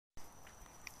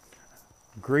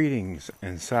Greetings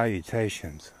and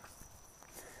salutations.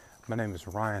 My name is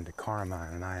Ryan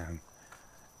DeCarmine, and I am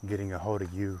getting a hold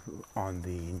of you on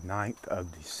the 9th of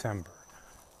December,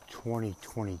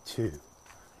 2022,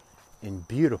 in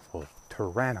beautiful,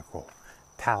 tyrannical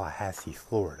Tallahassee,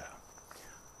 Florida,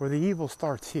 where the evil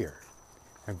starts here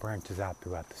and branches out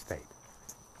throughout the state.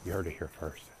 You heard it here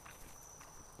first.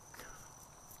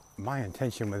 My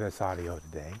intention with this audio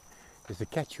today is to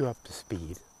catch you up to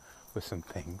speed with some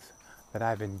things that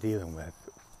I've been dealing with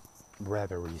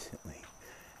rather recently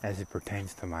as it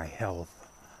pertains to my health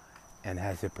and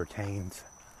as it pertains,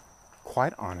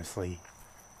 quite honestly,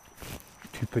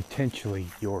 to potentially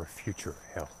your future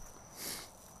health.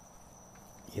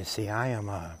 You see, I am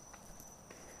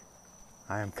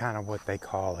kind of what they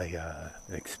call an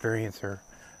experiencer,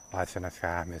 lights in the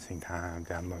sky, missing time,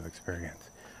 download experience,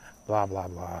 blah, blah,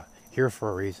 blah. Here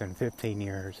for a reason, 15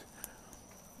 years,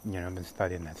 I've been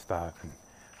studying that stuff and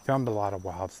filmed a lot of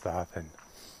wild stuff, and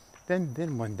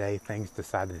then one day things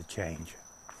decided to change,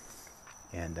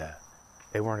 and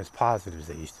they weren't as positive as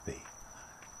they used to be,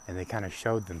 and they kind of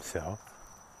showed themselves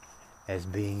as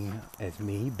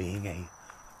me being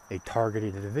a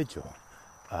targeted individual,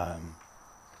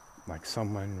 like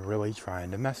someone really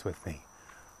trying to mess with me,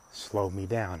 slow me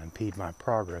down, impede my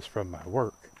progress from my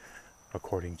work,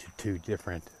 according to two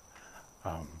different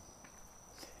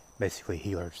basically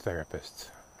healers,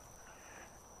 therapists,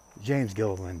 James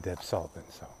Gilliland and Deb Sullivan.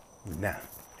 So,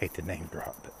 hate to name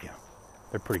drop, but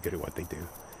they're pretty good at what they do.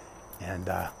 And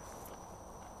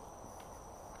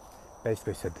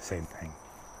basically said the same thing.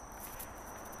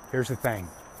 Here's the thing.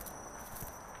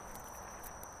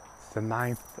 It's the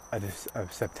 9th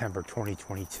of September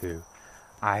 2022.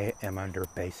 I am under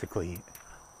basically,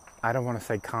 I don't want to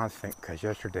say constant, because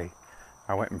yesterday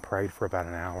I went and prayed for about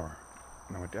an hour.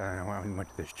 I went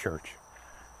to this church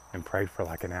and prayed for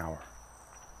like an hour.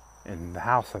 And the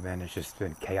house I'm in has just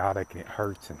been chaotic, and it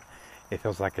hurts, and it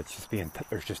feels like it's just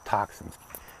there's just toxins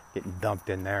getting dumped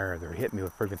in there. They're hitting me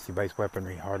with frequency-based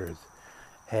weaponry hard as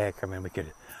heck. I mean, we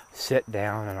could sit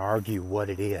down and argue what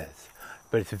it is,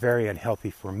 but it's very unhealthy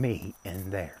for me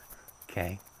in there,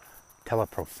 okay? Tell a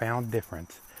profound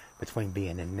difference between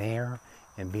being in there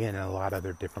and being in a lot of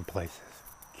other different places,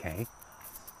 okay?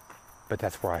 But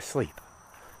that's where I sleep.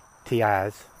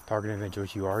 TIs, target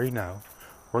individuals, you already know,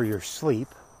 where you sleep,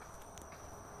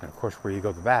 and of course where you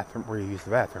go to the bathroom, where you use the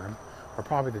bathroom, are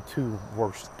probably the two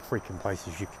worst freaking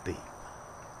places you could be,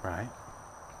 right?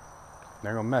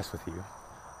 They're going to mess with you.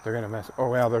 They're going to oh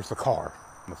well, there's the car.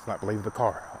 Let's not leave the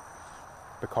car out.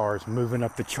 The car is moving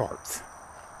up the charts.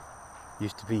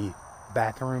 Used to be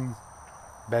bathroom,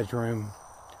 bedroom,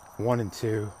 1 and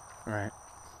 2, right?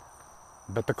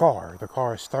 But the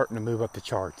car is starting to move up the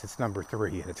charts. It's number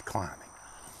 3 and it's climbing.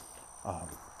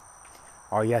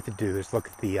 All you have to do is look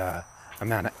at the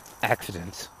amount of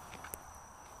accidents,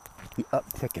 the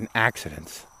uptick in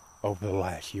accidents over the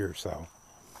last year or so,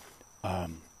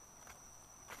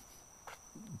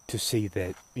 to see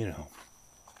that,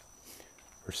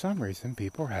 for some reason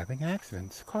people are having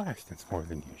car accidents more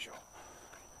than usual.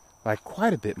 Like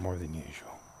quite a bit more than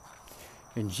usual.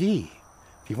 And gee,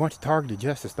 if you went to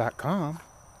targetedjustice.com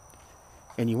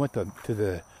and you went to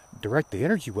the direct the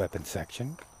energy weapon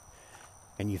section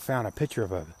and you found a picture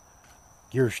of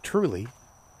yours truly,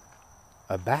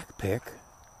 a back pick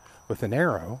with an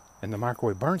arrow in the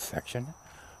microwave burn section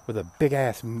with a big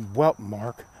ass welt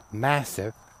mark,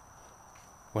 massive,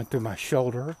 went through my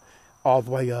shoulder all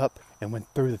the way up and went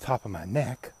through the top of my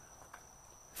neck,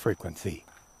 frequency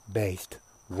based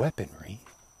weaponry.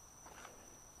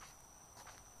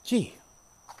 Gee,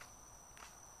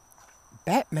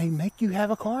 that may make you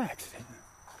have a car accident.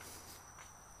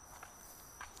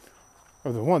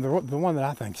 Or the one that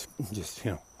I think's just,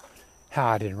 how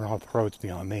I didn't run off the road's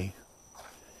beyond me.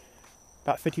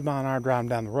 About 50 mile an hour driving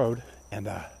down the road, and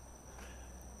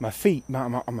my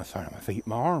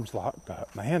arms locked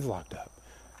up, my hands locked up.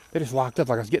 They just locked up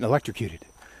like I was getting electrocuted,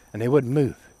 and they wouldn't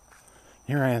move.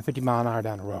 Here I am, 50 mile an hour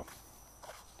down the road.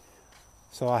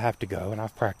 So I have to go, and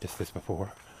I've practiced this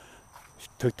before.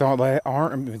 Took the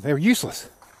arm, they were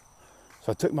useless.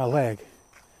 So I took my leg,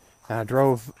 and I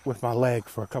drove with my leg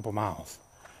for a couple miles.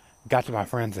 Got to my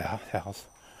friend's house,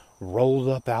 rolled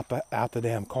up out the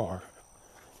damn car,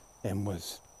 and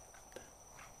was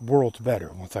worlds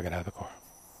better once I got out of the car.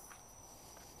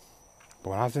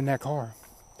 But when I was in that car,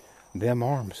 them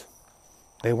arms,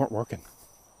 they weren't working.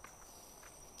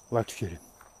 Electrocuted.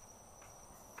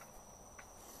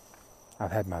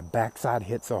 I've had my backside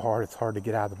hit so hard it's hard to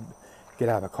get out of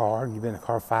the car. And you've been in the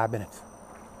car 5 minutes.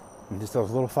 And just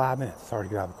those little 5 minutes, it's hard to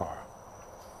get out of the car.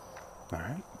 All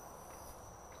right?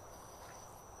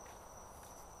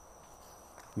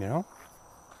 You know?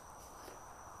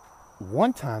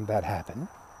 One time that happened,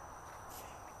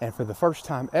 and for the first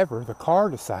time ever, the car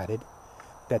decided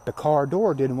that the car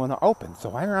door didn't want to open. So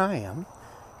here I am,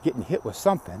 getting hit with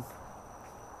something,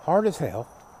 hard as hell,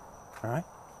 right?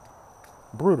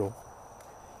 Brutal.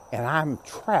 And I'm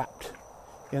trapped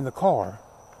in the car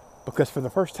because for the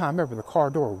first time ever, the car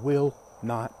door will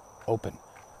not open.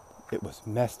 It was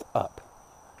messed up.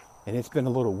 And it's been a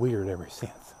little weird ever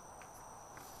since.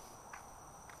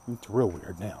 It's real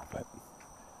weird now, but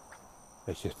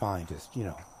it's just fine. Just,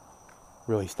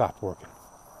 really stopped working.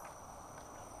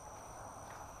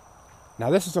 Now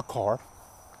this is a car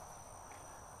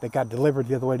that got delivered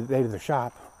the other day to the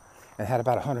shop and had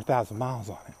about 100,000 miles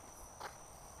on it.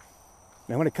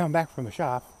 And when it come back from the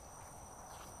shop,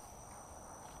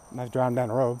 I was driving down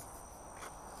the road,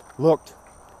 looked,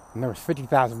 and there was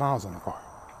 50,000 miles on the car.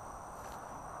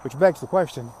 Which begs the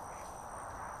question,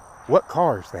 what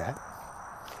car is that?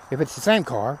 If it's the same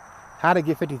car, how did it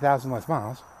get 50,000 less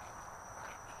miles?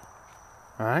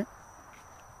 All right?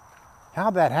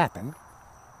 How'd that happen?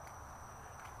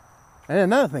 And then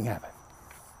another thing happened.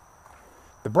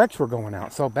 The brakes were going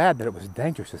out so bad that it was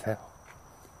dangerous as hell.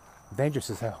 Dangerous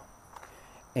as hell.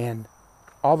 And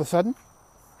all of a sudden,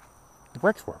 the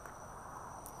brakes work.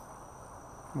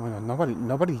 Well,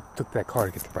 nobody took that car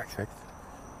to get the brakes fixed.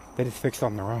 They just fixed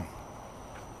on their own.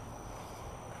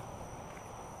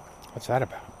 What's that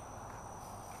about?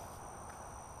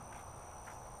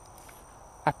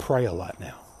 I pray a lot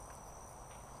now.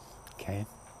 Okay?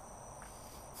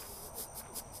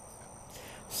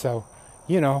 So,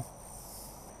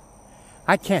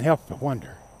 I can't help but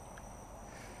wonder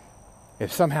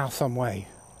if somehow, some way,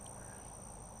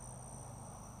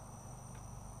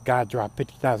 God dropped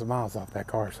 50,000 miles off that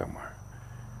car somewhere.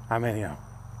 I mean,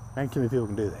 ain't too many people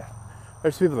can do that.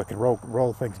 There's people that can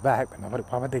roll things back, but nobody,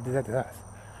 why would they do that to us?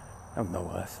 They don't know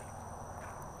us.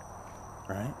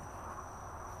 Right?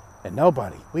 And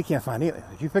nobody, we can't find anything.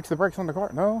 Did you fix the brakes on the car?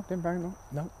 No, didn't find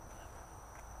no.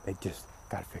 They just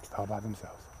got it fixed all by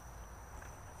themselves.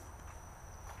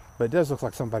 But it does look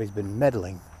like somebody's been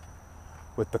meddling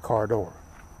with the car door.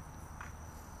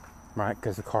 Right?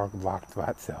 Because the car locked by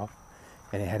itself.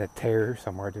 And it had a tear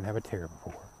somewhere. It didn't have a tear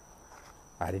before.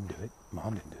 I didn't do it.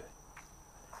 Mom didn't do it.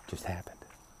 It just happened.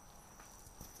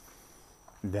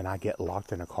 And then I get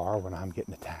locked in a car when I'm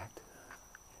getting attacked.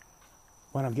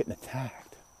 When I'm getting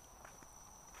attacked,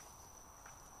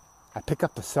 I pick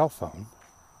up the cell phone,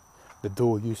 the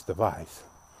dual-use device.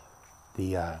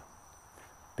 The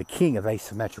king of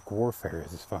asymmetric warfare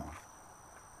is his phone.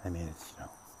 I mean, it's,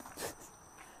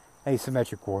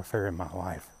 asymmetric warfare in my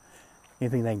life.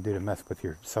 Anything they can do to mess with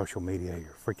your social media,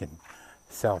 your freaking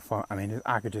cell phone. I mean,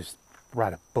 I could just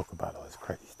write a book about all this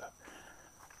crazy stuff.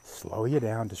 Slow you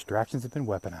down. Distractions have been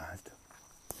weaponized.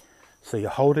 So you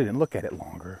hold it and look at it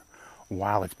longer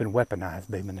while it's been weaponized,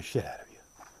 beaming the shit out of you.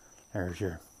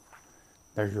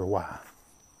 There's your why.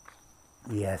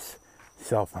 Yes,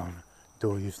 cell phone,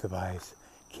 dual-use device,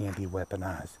 can be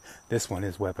weaponized. This one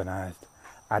is weaponized.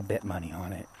 I'd bet money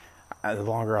on it. The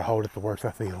longer I hold it, the worse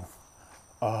I feel.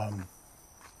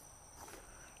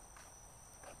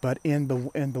 But in the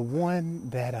one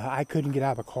that I couldn't get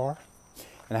out of the car,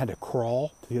 and I had to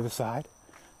crawl to the other side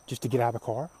just to get out of the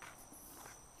car,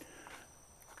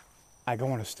 I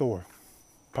go in a store,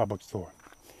 public store,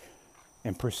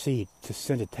 and proceed to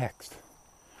send a text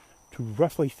to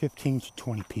roughly 15 to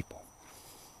 20 people.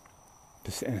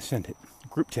 And send it,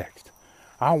 group text.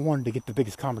 I wanted to get the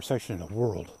biggest conversation in the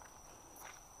world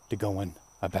to going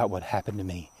about what happened to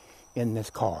me in this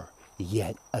car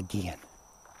yet again.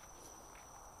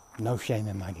 No shame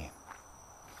in my game.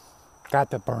 Got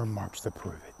the burn marks to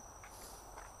prove it.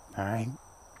 Alright?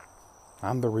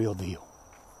 I'm the real deal.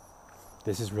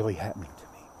 This is really happening to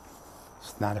me.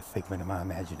 It's not a figment of my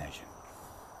imagination.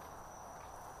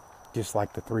 Just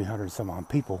like the 300 some odd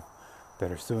people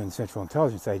that are suing Central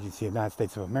Intelligence Agency of the United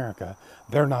States of America,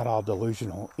 they're not all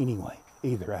delusional anyway,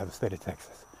 either, out of the state of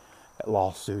Texas. That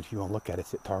lawsuit, if you want to look at it,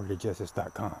 it's at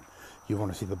targetedjustice.com. You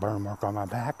want to see the burn mark on my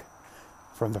back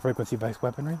from the frequency-based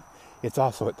weaponry? It's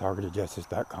also at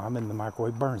targetedjustice.com in the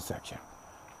microwave burn section.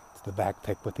 It's the back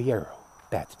pick with the arrow.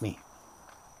 That's me.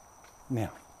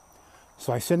 Now,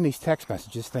 so I send these text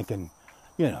messages thinking,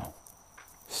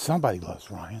 somebody loves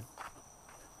Ryan.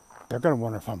 They're going to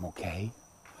wonder if I'm okay.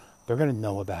 They're going to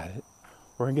know about it.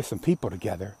 We're going to get some people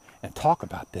together and talk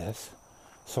about this,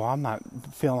 so I'm not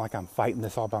feeling like I'm fighting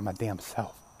this all by my damn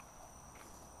self.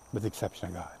 With the exception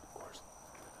of God, of course.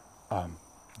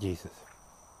 Jesus.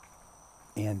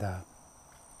 And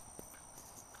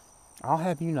I'll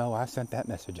have you know I sent that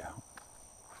message out.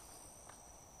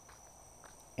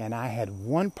 And I had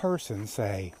one person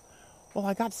say, well,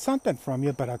 I got something from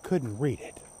you, but I couldn't read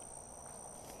it.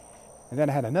 And then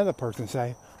I had another person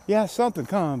say, yeah, something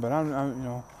come, but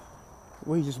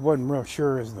we just wasn't real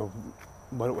sure as to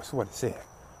what it said.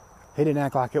 He didn't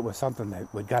act like it was something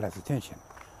that would got his attention.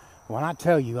 When I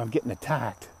tell you I'm getting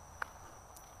attacked,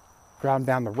 driving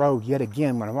down the road yet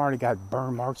again when I've already got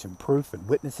burn marks and proof and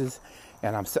witnesses,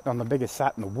 and I'm sitting on the biggest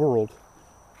site in the world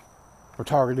for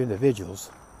targeted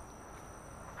individuals,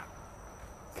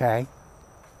 okay,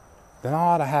 then I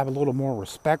ought to have a little more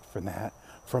respect for that,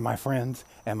 for my friends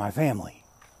and my family.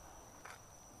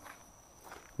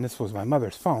 And this was my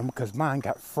mother's phone because mine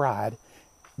got fried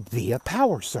via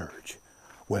power surge.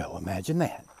 Well, imagine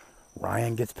that.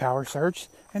 Ryan gets power surged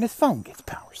and his phone gets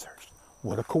power surged.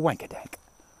 What a coinkadank.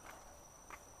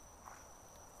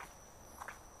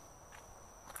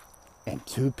 And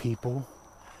two people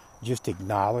just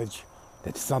acknowledge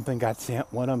that something got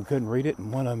sent. One of them couldn't read it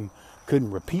and one of them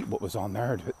couldn't repeat what was on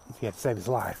there. He had to save his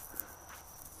life.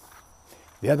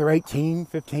 The other 18,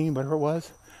 15, whatever it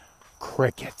was,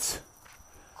 crickets.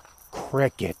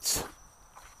 Crickets.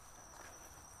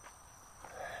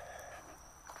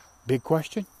 Big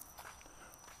question?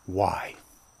 Why?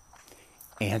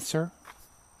 Answer?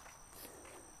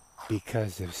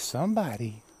 Because if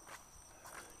somebody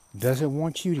doesn't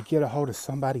want you to get a hold of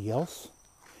somebody else,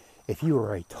 if you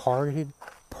are a targeted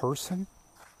person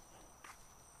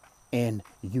and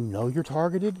you know you're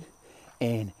targeted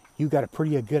and you got a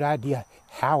pretty good idea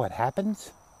how it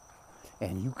happens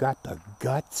and you got the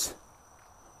guts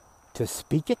to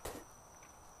speak it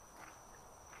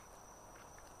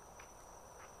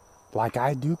like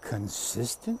I do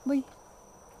consistently,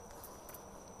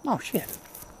 oh shit,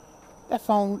 that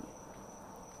phone,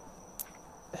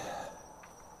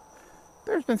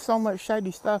 there's been so much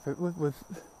shady stuff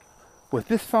with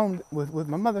this phone, with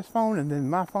my mother's phone and then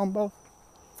my phone both.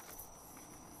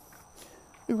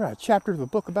 You write a chapter of a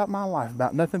book about my life,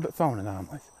 about nothing but phone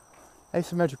anomalies,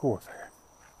 asymmetric warfare,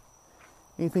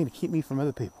 anything to keep me from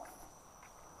other people.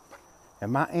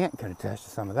 And my aunt can attest to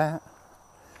some of that.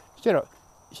 She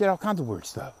had all kinds of weird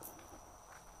stuff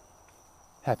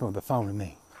happen with the phone and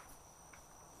me.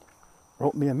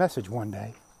 Wrote me a message one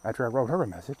day after I wrote her a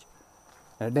message,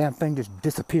 and the damn thing just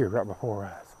disappeared right before her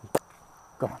eyes.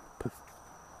 Gone. Poof.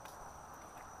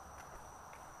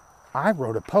 I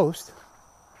wrote a post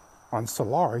on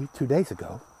Solari 2 days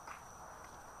ago,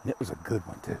 and it was a good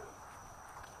one too.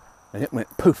 And it went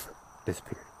poof,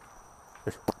 disappeared.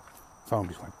 This phone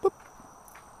just went boop.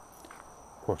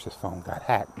 Of course, this phone got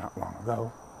hacked not long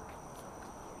ago.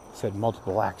 It said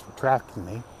multiple acts were trafficking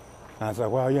me. And I was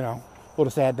like, well, we'll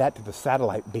just add that to the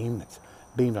satellite beam that's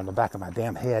beamed on the back of my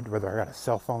damn head, whether I got a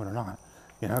cell phone or not.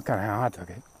 Kind of how I took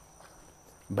it.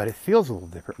 But it feels a little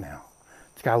different now.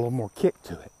 It's got a little more kick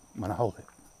to it when I hold it.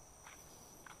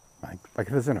 Like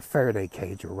if it's in a Faraday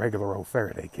cage, a regular old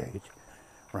Faraday cage,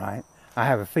 right? I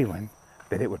have a feeling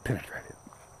that it would penetrate it.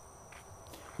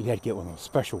 You'd have to get one of those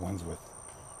special ones with,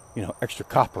 extra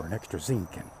copper and extra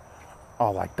zinc and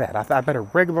all like that. I bet a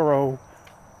regular old,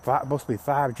 mostly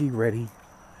 5G ready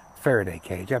Faraday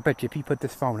cage, I bet you if you put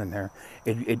this phone in there,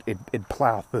 it'd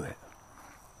plow through it.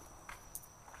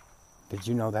 Did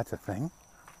you know that's a thing?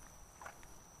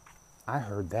 I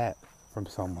heard that from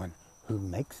someone who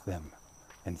makes them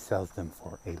and sells them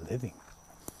for a living.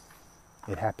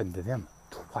 It happened to them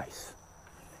twice.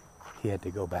 He had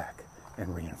to go back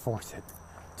and reinforce it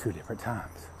 2 different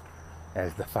times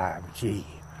as the 5G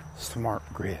smart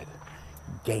grid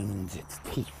gains its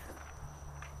teeth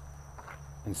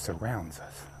and surrounds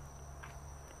us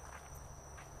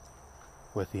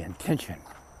with the intention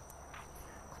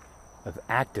of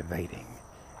activating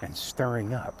and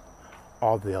stirring up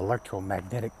all the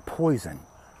electromagnetic poison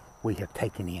we have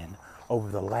taken in over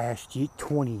the last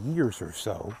 20 years or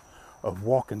so of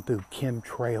walking through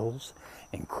chemtrails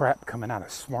and crap coming out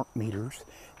of smart meters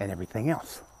and everything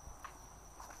else.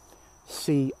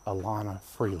 See Alana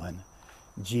Freeland,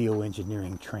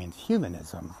 Geoengineering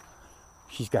Transhumanism.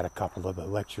 She's got a couple of the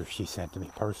lectures she sent to me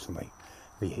personally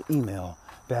via email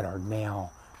that are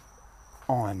now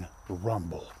on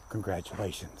Rumble.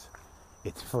 Congratulations.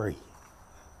 It's free.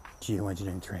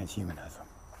 Geoengineering Transhumanism.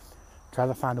 Try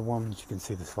to find a one that you can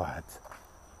see the slides.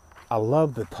 I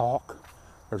love the talk.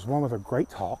 There's one with a great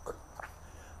talk,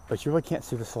 but you really can't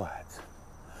see the slides.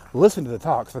 Listen to the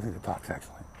talks. I think the talk's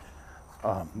excellent.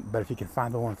 But if you can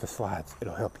find the one with the slides,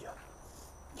 it'll help you.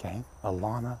 Okay?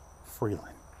 Alana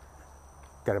Freeland.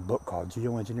 Got a book called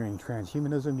Geoengineering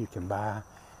Transhumanism you can buy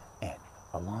at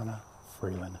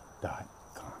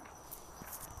alanafreeland.com.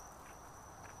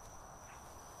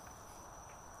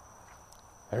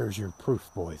 There's your proof,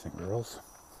 boys and girls.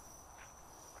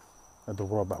 of the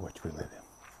world by which we live in.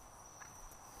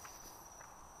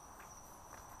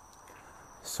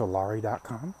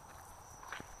 Solari.com,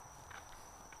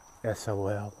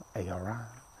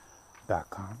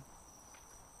 SOLARI.com,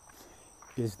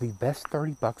 is the best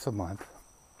 $30 a month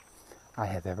I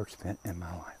have ever spent in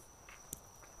my life.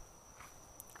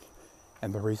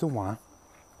 And the reason why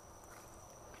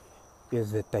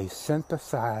is that they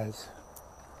synthesize,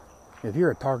 if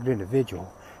you're a targeted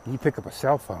individual, and you pick up a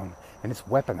cell phone and it's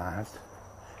weaponized,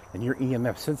 and you're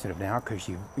EMF sensitive now because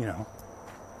you've,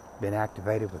 been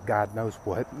activated with God knows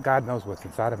what. God knows what's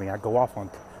inside of me. I go off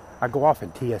in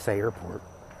TSA airport,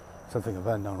 something of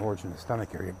unknown origin in the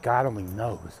stomach area. God only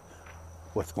knows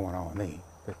what's going on with me.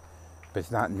 If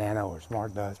it's not nano or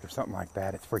smart dust or something like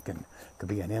that, it's freaking, could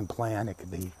be an implant. It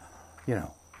could be,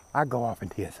 I go off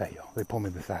in TSA, y'all. They pull me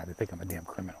aside. They think I'm a damn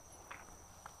criminal.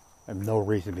 I have no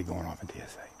reason to be going off in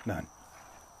TSA. None.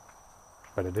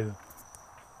 But I do.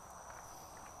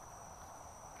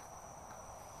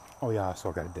 Oh yeah, I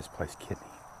also got a displaced kidney.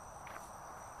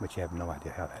 But you have no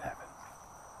idea how that happened.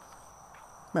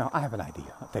 Well, I have an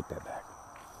idea. I'll take that back.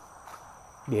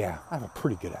 Yeah, I have a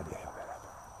pretty good idea how that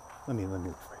happened. Let me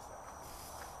rephrase that.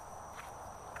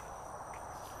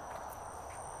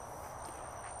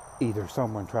 Either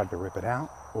someone tried to rip it out,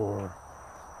 or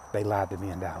they lied to me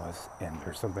in Dallas, and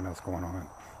there's something else going on,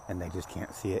 and they just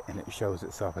can't see it, and it shows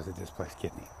itself as a displaced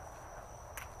kidney.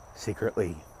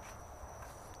 Secretly,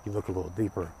 you look a little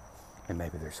deeper, and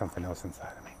maybe there's something else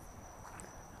inside of me.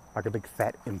 Like a big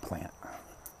fat implant,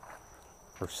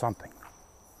 or something.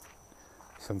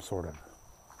 Some sort of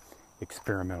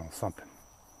experimental something,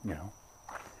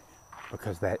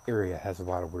 because that area has a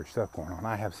lot of weird stuff going on.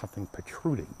 I have something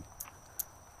protruding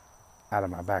out of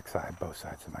my backside, both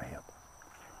sides of my hip.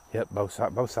 Yep,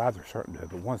 both sides are starting to,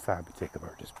 but one side in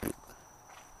particular just.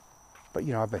 But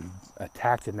I've been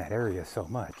attacked in that area so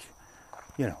much,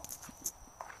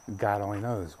 God only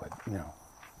knows what,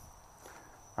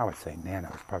 I would say nano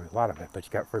is probably a lot of it, but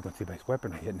you got frequency-based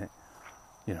weaponry hitting it,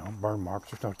 burn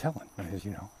marks, there's no telling. There's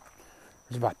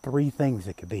about 3 things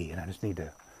it could be, and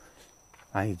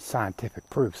I need scientific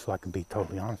proof so I can be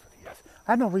totally honest with you guys.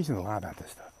 I have no reason to lie about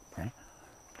this stuff, okay?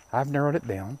 I've narrowed it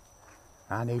down.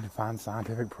 I need to find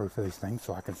scientific proof of these things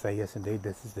so I can say, yes, indeed,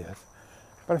 this is this.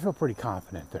 But I feel pretty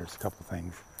confident there's a couple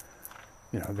things,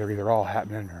 they're either all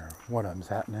happening or one of them's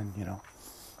happening,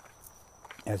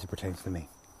 as it pertains to me.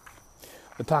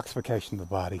 The toxification of the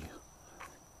body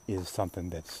is something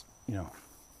that's,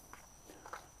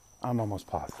 I'm almost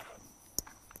positive.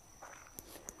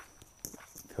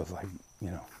 Feels like,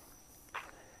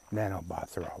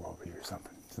 nanobots are all over you or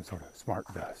something, some sort of smart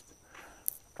dust.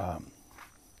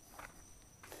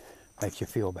 Makes you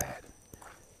feel bad.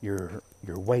 Your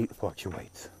weight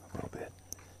fluctuates a little bit,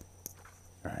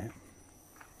 right?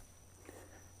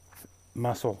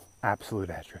 Muscle, absolute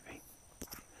atrophy.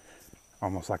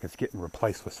 Almost like it's getting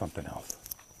replaced with something else.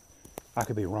 I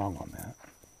could be wrong on that.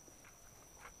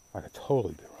 I could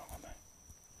totally be wrong on that.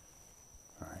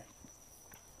 All right.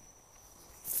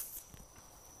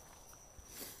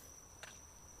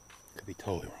 Could be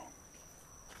totally wrong.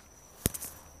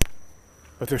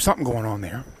 But there's something going on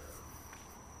there.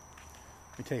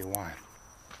 Let me tell you why.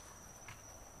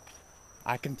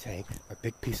 I can take a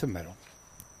big piece of metal,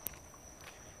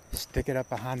 stick it up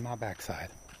behind my backside,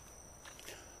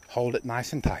 hold it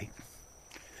nice and tight,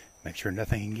 make sure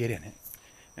nothing can get in it,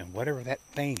 and whatever that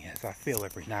thing is, I feel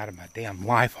every night of my damn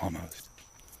life almost.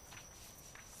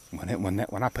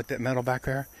 When I put that metal back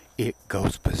there, it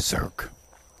goes berserk.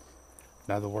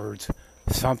 In other words,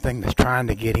 something that's trying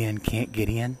to get in can't get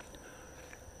in,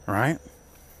 right?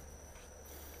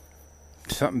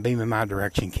 Something beaming my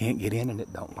direction can't get in, and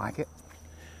it don't like it.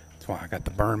 That's why I got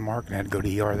the burn mark and I had to go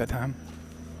to ER that time.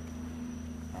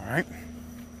 All right?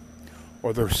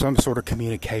 Or there's some sort of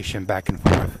communication back and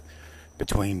forth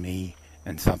between me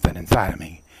and something inside of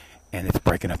me, and it's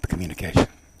breaking up the communication.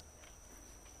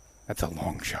 That's a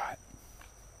long shot.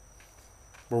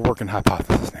 We're working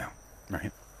hypothesis now,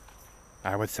 right?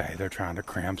 I would say they're trying to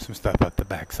cram some stuff up the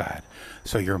backside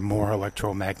so you're more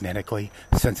electromagnetically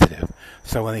sensitive.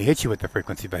 So when they hit you with the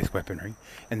frequency-based weaponry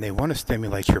and they want to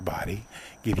stimulate your body,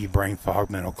 give you brain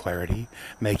fog, mental clarity,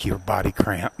 make your body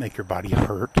cramp, make your body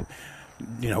hurt,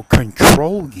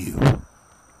 control you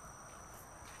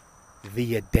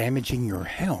via damaging your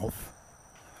health,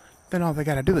 then all they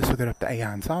got to do is hook it up to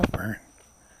AI and software.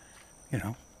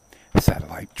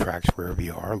 Satellite tracks wherever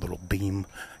you are, a little beam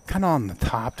kind of on the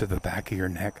top to the back of your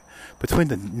neck, between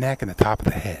the neck and the top of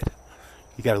the head.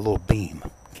 You got a little beam,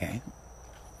 okay?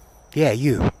 Yeah,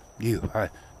 you. No,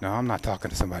 I'm not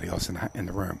talking to somebody else in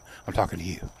the room. I'm talking to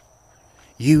you.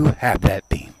 You have that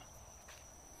beam.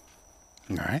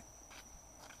 Alright?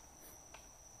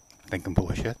 Think I'm full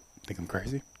of shit? Think I'm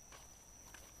crazy?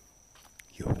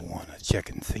 You want to check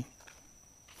and see?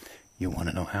 You want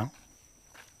to know how?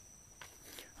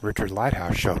 Richard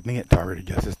Lighthouse showed me at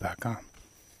targetedjustice.com.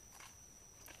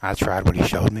 I tried what he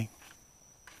showed me.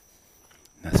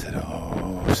 And I said,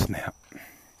 oh, snap.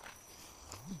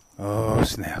 Oh,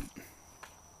 snap.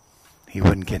 He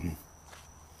wasn't kidding.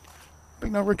 But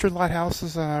you know, Richard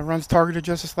Lighthouse runs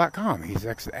targetedjustice.com.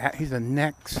 He's a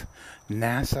next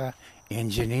NASA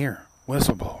engineer,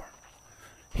 whistleblower.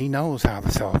 He knows how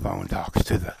the cell phone talks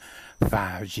to the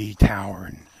 5G tower,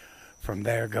 and from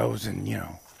there goes and,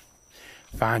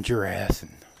 finds your ass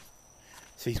and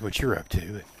sees what you're up to.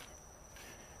 And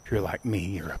if you're like me,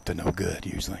 you're up to no good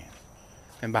usually.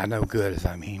 And by no good, as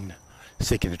I mean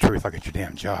seeking the truth like it's your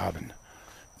damn job and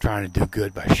trying to do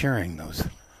good by sharing those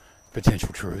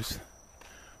potential truths.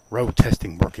 Road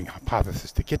testing working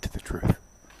hypothesis to get to the truth.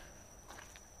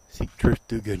 Seek truth,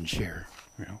 do good, and share.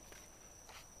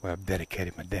 What I've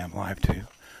dedicated my damn life to.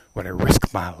 What I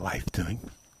risk my life doing.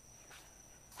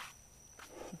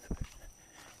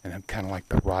 And I'm kind of like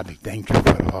the Rodney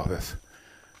Dangerfield of all this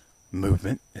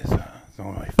movement. I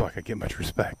don't really feel like I get much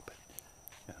respect, but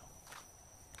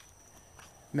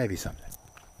maybe someday. As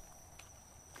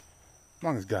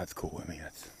long as God's cool with me,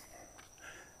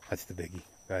 that's the biggie.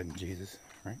 God and Jesus,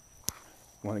 right?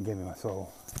 The one that gave me my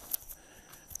soul.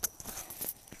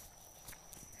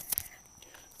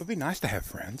 It would be nice to have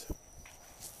friends.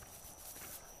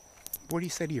 What do you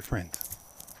say to your friends?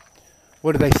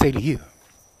 What do they say to you?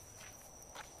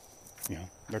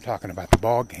 They're talking about the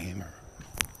ball game or,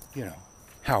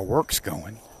 how work's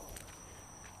going.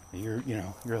 You're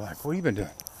like, what have you been doing?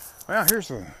 Well, here's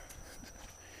where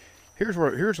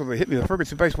they hit me with a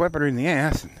Ferguson-based weaponry in the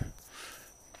ass and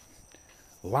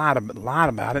lied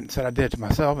about it and said I did it to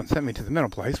myself and sent me to the mental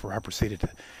place where I proceeded to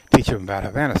teach them about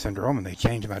Havana syndrome, and they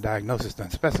changed my diagnosis to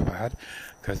unspecified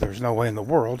because there's no way in the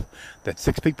world that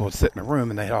 6 people would sit in a room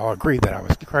and they'd all agreed that I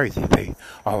was crazy. They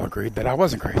all agreed that I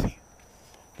wasn't crazy,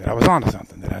 that I was onto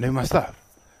something, that I knew my stuff,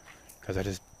 because I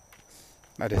just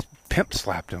pimp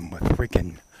slapped them with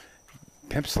freaking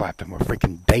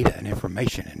data and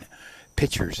information and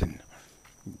pictures and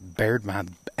bared my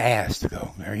ass to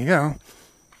go, there you go.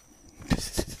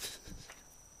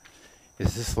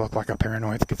 Does this look like a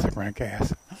paranoid schizophrenic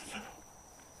ass?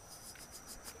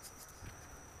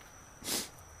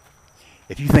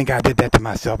 If you think I did that to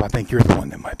myself, I think you're the one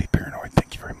that might be paranoid.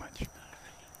 Thank you very much.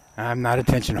 I'm not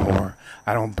attention whore.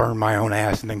 I don't burn my own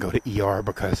ass and then go to ER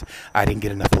because I didn't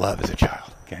get enough love as a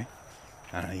child. Okay?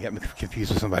 I don't know, you got me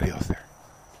confused with somebody else there.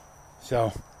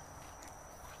 So,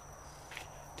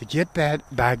 to get that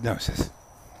diagnosis,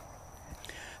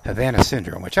 Havana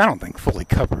syndrome, which I don't think fully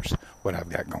covers what I've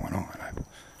got going on. I've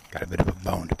got a bit of a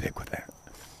bone to pick with that.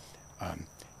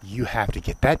 You have to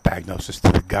get that diagnosis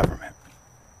through the government.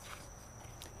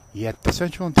 Yet the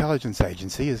Central Intelligence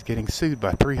Agency is getting sued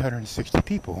by 360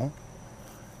 people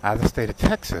out of the state of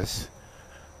Texas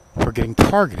for getting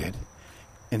targeted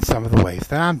in some of the ways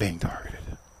that I'm being targeted.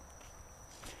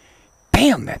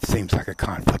 Damn, that seems like a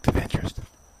conflict of interest.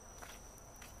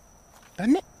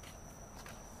 Doesn't it?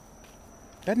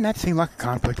 Doesn't that seem like a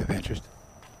conflict of interest?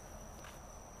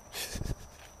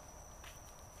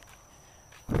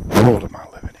 What world am I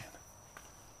living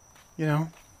in?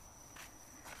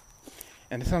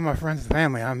 And to some of my friends and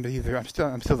family, I'm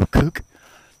still the kook.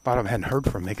 A lot of them hadn't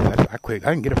heard from me because I quit.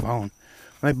 I didn't get a phone.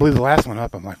 When they blew the last one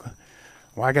up, I'm like,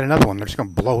 well, I got another one. They're just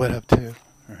going to blow it up too.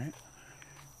 All right.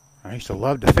 I used to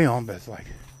love to film, but it's like,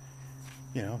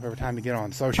 every time you get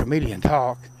on social media and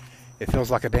talk, it feels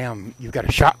like you've got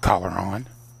a shock collar on.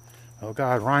 Oh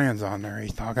God, Ryan's on there.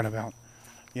 He's talking about,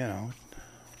 the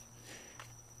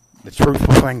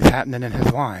truthful things happening in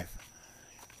his life.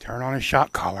 Turn on his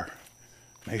shock collar.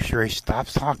 Make sure he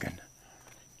stops talking.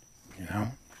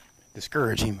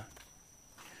 Discourage him.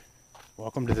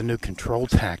 Welcome to the new control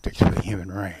tactics for the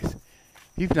human race.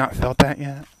 If you've not felt that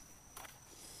yet,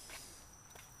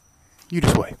 you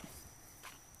just wait.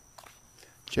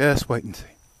 Just wait and see.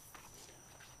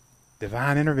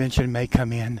 Divine intervention may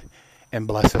come in and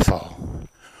bless us all.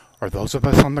 Or those of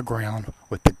us on the ground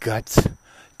with the guts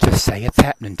to say it's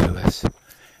happening to us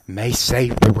may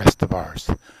save the rest of ours,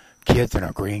 kids and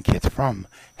our grandkids, from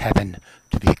having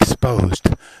to be exposed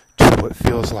to what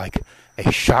feels like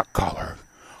a shock collar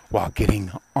while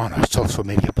getting on a social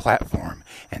media platform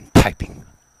and typing.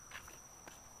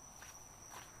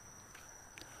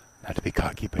 Not to be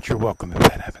cocky, but you're welcome if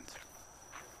that happens.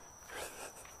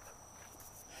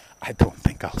 I don't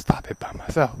think I'll stop it by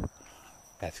myself.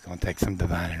 That's going to take some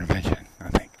divine intervention, I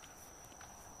think.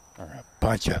 Or a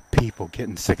bunch of people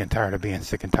getting sick and tired of being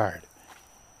sick and tired.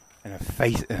 and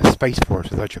a space force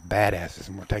with a bunch of badasses,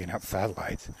 and we're taking out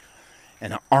satellites,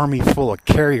 and an army full of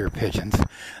carrier pigeons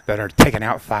that are taking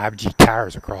out 5G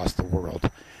towers across the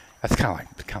world. That's kind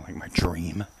of like my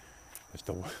dream.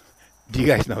 Do you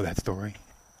guys know that story?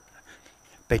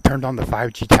 They turned on the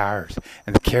 5G towers,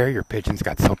 and the carrier pigeons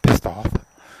got so pissed off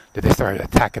that they started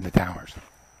attacking the towers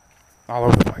all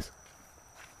over the place.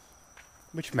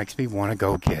 Which makes me want to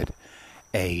go get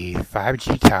a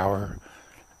 5G tower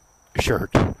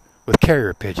shirt with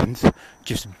carrier pigeons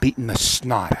just beating the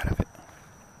snot out of it.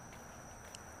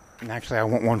 And actually, I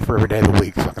want one for every day of the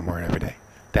week so I can wear it every day.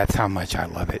 That's how much I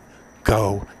love it.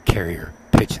 Go carrier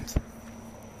pigeons.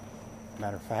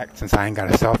 Matter of fact, since I ain't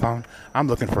got a cell phone, I'm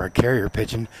looking for a carrier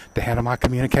pigeon to handle my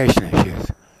communication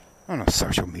issues. I don't know,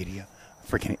 social media,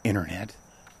 freaking internet.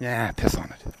 Yeah, piss on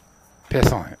it.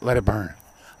 Piss on it. Let it burn.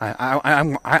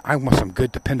 I want some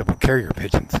good, dependable carrier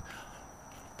pigeons.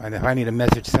 And if I need a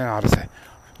message sent, I'll just say,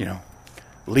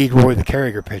 Leroy the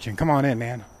carrier pigeon. Come on in,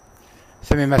 man.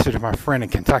 Send me a message to my friend in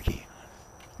Kentucky.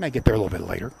 May get there a little bit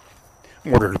later.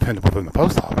 More dependable than the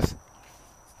post office.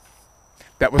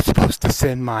 That was supposed to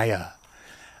send my,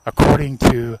 according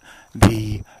to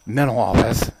the mental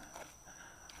office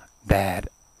that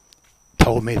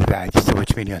told me that I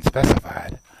switched me to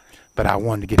unspecified, but I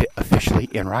wanted to get it officially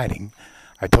in writing.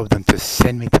 I told them to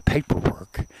send me the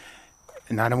paperwork.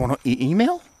 And I don't want to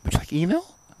email? Would you like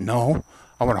email? No.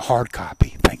 I want a hard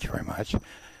copy. Thank you very much.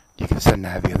 You can send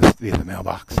that via the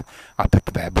mailbox. I'll pick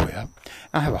the bad boy up.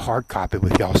 I'll have a hard copy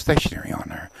with y'all stationery on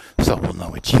there, so we'll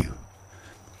know it's you.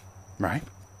 Right?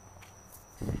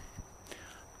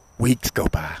 Weeks go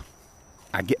by.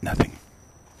 I get nothing.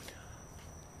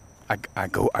 I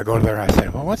go to there and I say,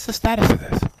 well, what's the status of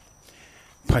this?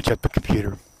 Punch up the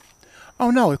computer. Oh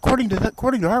no, according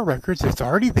to our records, it's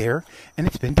already there and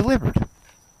it's been delivered.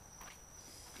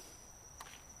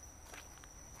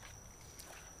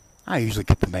 I usually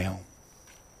get the mail.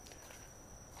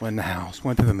 Went in the house,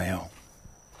 went to the mail.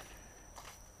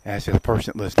 Asked the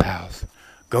person that lives the house,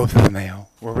 go through the mail.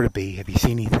 Where would it be? Have you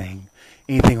seen anything?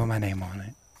 Anything with my name on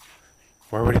it?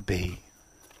 Where would it be?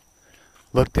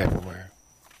 Looked everywhere.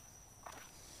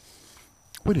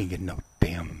 We didn't get no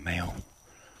damn mail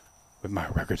with my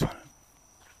records on it.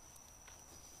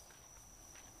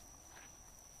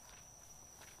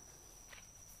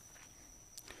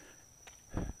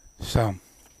 So,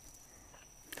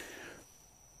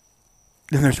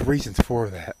 then there's reasons for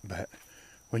that, but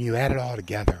when you add it all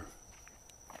together,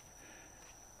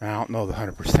 and I don't know the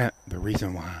 100% the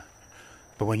reason why,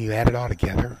 but when you add it all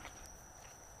together,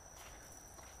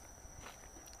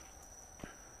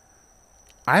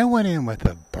 I went in with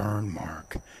a burn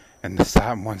mark and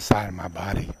one side of my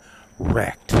body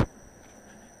wrecked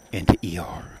into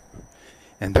ER.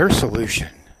 And their solution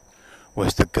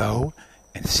was to go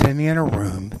and send me in a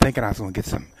room thinking I was going to get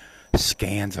some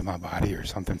scans of my body or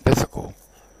something physical.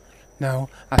 No,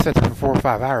 I sat there for 4 or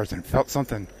 5 hours and felt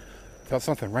something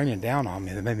raining down on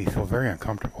me that made me feel very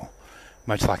uncomfortable,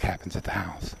 much like happens at the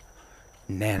house.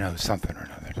 Nano something or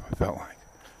another, that's what it felt like.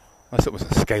 Unless it was a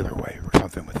scalar wave or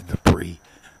something with debris.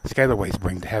 Scalar waves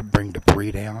bring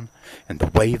debris down, and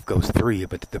the wave goes through you,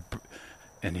 but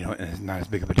and it's not as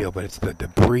big of a deal, but it's the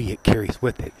debris it carries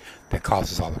with it that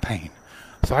causes all the pain.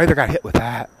 So I either got hit with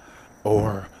that,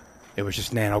 or it was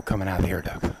just nano coming out of the air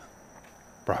duct.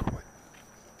 Probably.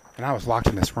 And I was locked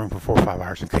in this room for 4 or 5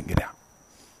 hours and couldn't get out.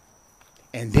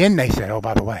 And then they said, oh,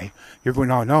 by the way, you're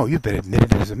going, oh, no, you've been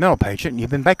admitted as a mental patient and you've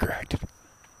been Baker acted.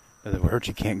 In other words,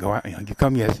 you can't go out. You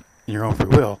come in your own free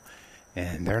will,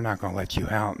 and they're not going to let you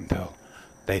out until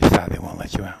they decide they won't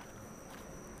let you out.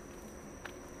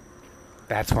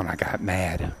 That's when I got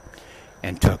mad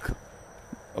and took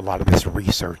a lot of this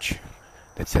research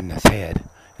that's in this head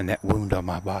and that wound on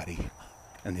my body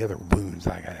and the other wounds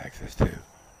I got access to.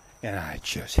 And I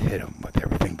just hit them with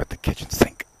everything but the kitchen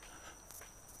sink.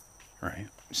 Right?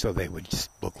 So they would just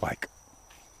look like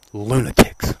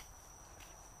lunatics,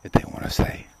 if they want to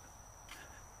say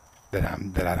that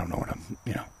I don't know what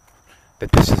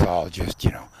that this is all just,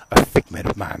 a figment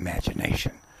of my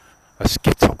imagination. A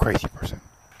schizo crazy person.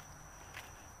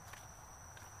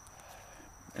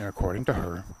 And according to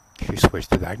her, she switched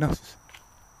the diagnosis.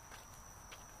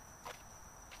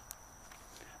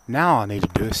 Now all I need to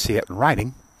do is see it in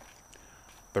writing.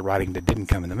 The writing that didn't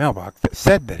come in the mailbox, that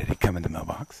said that it had come in the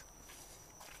mailbox,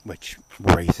 which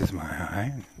raises my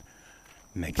eye and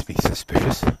makes me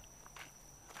suspicious.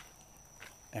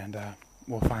 And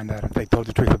we'll find out if they told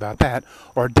the truth about that,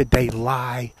 or did they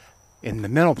lie in the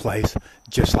mental place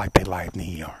just like they lied in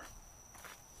the ER.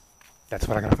 That's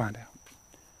what I gotta find out.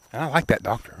 And I like that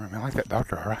doctor. I like that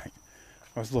doctor all right.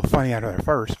 I was a little funny at her at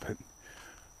first, but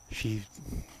she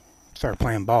started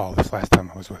playing ball this last time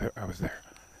I was there.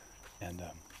 And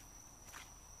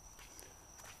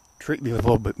treat me with a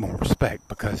little bit more respect,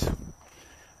 because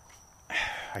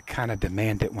I kind of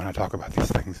demand it when I talk about these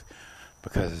things,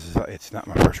 because it's not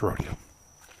my first rodeo.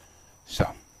 So,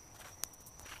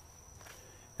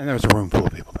 and there was a room full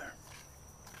of people there.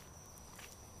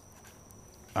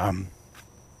 I'm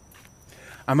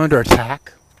under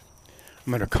attack.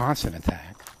 I'm under constant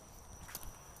attack.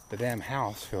 The damn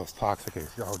house feels toxic as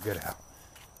all get out.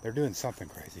 They're doing something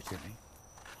crazy to me.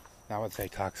 I would say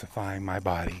toxifying my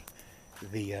body.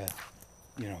 The,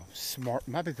 smart,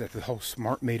 maybe the whole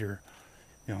smart meter,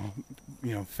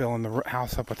 filling the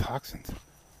house up with toxins.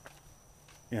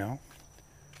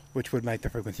 Which would make the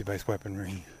frequency-based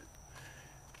weaponry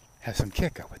have some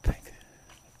kick, I would think.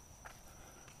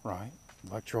 Right?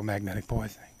 Electromagnetic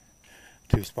poisoning.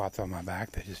 2 spots on my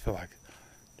back, they just feel like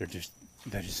that just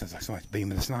sounds like somebody's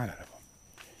beaming the snot out of them.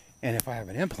 And if I have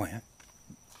an implant,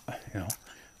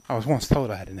 I was once told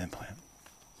I had an implant.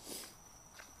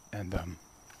 And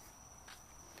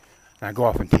I go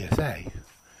off in TSA.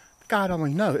 God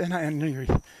only knows. And I know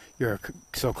you're a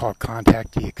so-called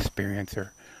contactee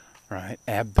experiencer, right?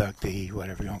 Abductee,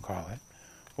 whatever you want to call it.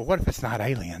 Well, what if it's not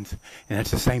aliens, and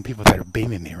it's the same people that are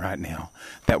beaming me right now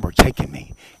that were taking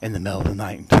me in the middle of the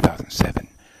night in 2007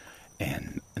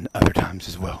 and other times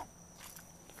as well?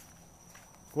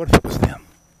 What if it was them?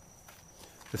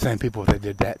 The same people that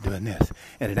did that doing this.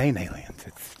 And it ain't aliens.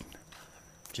 It's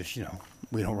just,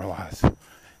 we don't realize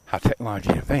how technology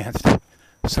advanced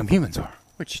some humans are.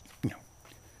 Which,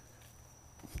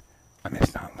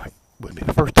 it's not like it wouldn't be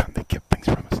the first time they kept things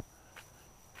from us.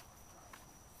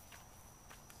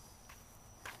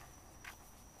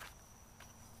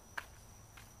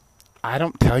 I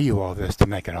don't tell you all this to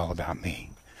make it all about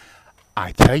me.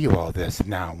 I tell you all this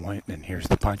now, and here's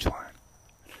the punchline.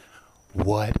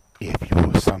 What if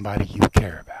you or somebody you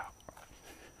care about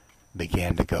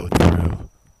began to go through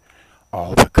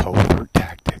all the covert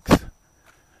tactics?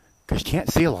 Because you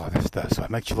can't see a lot of this stuff, so it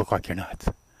makes you look like you're nuts.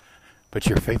 But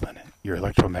you're feeling it. You're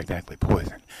electromagnetically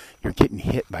poisoned. You're getting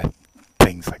hit by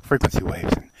things like frequency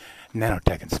waves and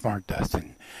nanotech and smart dust,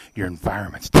 and your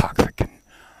environment's toxic, and,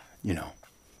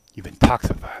 you've been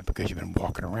toxified because you've been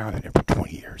walking around in it for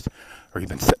 20 years. Or you've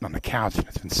been sitting on the couch and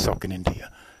it's been soaking into you,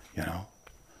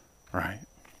 right?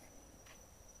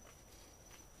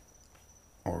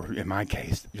 Or in my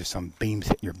case, just some beams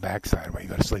hitting your backside while you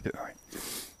go to sleep at night.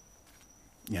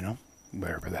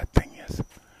 Wherever that thing is.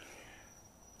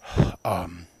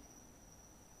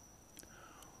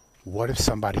 What if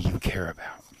somebody you care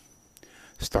about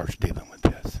starts dealing with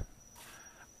this?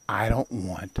 I don't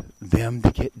want them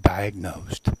to get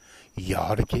diagnosed,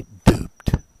 y'all to get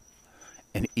duped,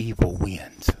 and evil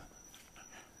wins,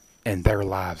 and their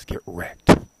lives get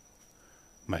wrecked,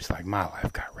 much like my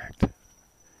life got wrecked.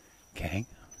 Okay?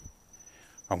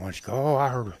 I want you to go, I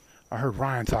heard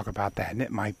Ryan talk about that, and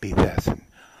it might be this. And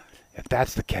if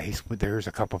that's the case, there's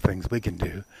a couple things we can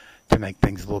do to make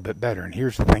things a little bit better. And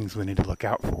here's the things we need to look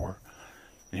out for.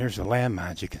 And here's the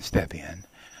landmines you can step in.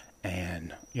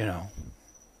 And,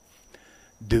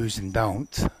 do's and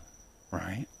don'ts,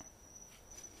 right?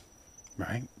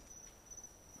 Right?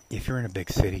 If you're in a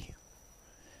big city,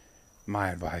 my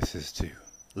advice is to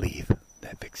leave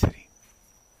that big city.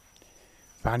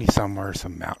 Find you somewhere,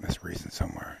 some mountainous region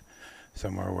somewhere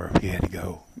where if you had to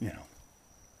go,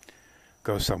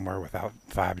 go somewhere without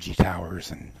 5G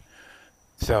towers and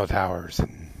cell towers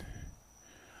and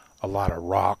a lot of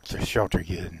rock to shelter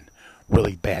you and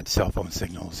really bad cell phone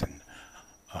signals and,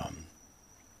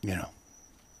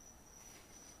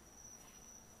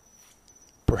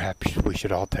 perhaps we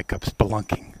should all take up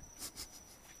spelunking.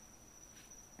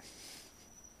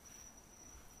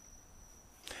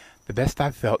 The best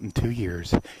I've felt in 2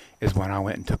 years is when I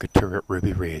went and took a tour at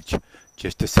Ruby Ridge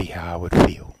just to see how I would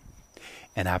feel.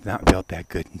 And I've not felt that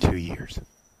good in 2 years.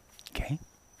 Okay?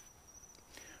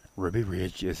 Ruby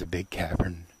Ridge is a big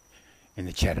cavern in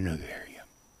the Chattanooga area.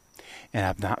 And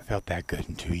I've not felt that good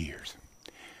in 2 years.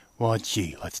 Well,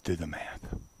 gee, let's do the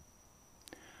math.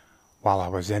 While I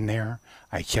was in there,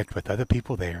 I checked with other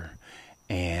people there,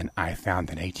 and I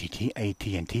found an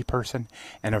AT&T person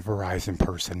and a Verizon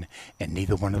person, and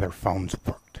neither one of their phones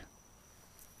worked.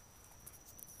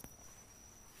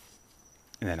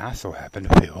 And then I so happened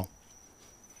to feel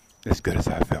as good as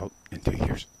I felt in 2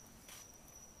 years.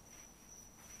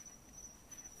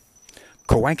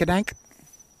 Coankadank.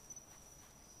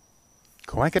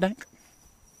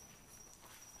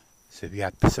 So you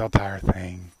got the cell tower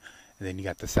thing, and then you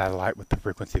got the satellite with the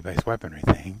frequency-based weaponry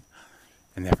thing,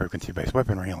 and that frequency-based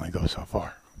weaponry only goes so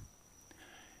far.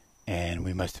 And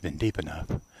we must have been deep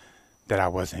enough that I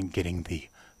wasn't getting the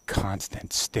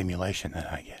constant stimulation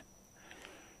that I get.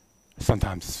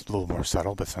 Sometimes it's a little more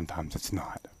subtle, but sometimes it's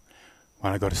not.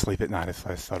 When I go to sleep at night, it's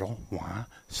less subtle. Why?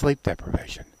 Sleep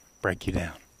deprivation. Break you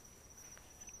down.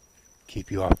 Keep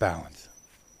you off balance.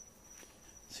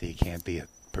 So you can't be a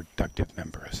productive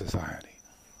member of society.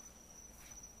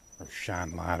 Or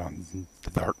shine light on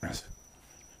the darkness.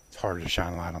 It's harder to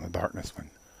shine light on the darkness when,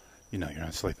 you're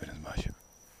not sleeping as much.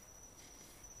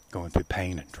 Going through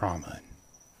pain and trauma.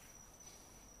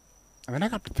 I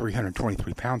got up to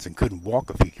 323 pounds and couldn't walk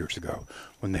a few years ago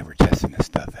when they were testing this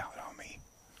stuff out on me.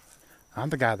 I'm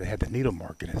the guy that had the needle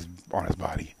mark on his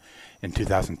body in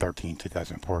 2013,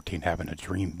 2014, having a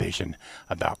dream vision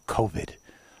about COVID.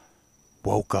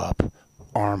 Woke up,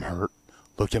 arm hurt,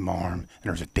 looked at my arm, and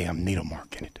there was a damn needle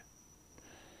mark in it.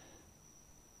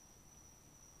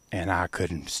 And I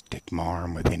couldn't stick my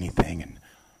arm with anything, and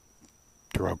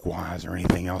drug-wise or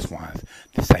anything else-wise,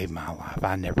 to save my life.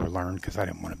 I never learned because I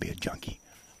didn't want to be a junkie.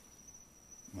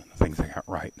 One of the things I got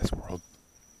right in this world.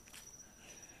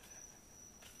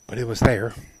 But it was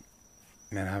there,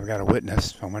 and I've got a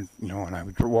witness. I went, when I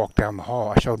walked down the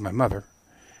hall, I showed my mother.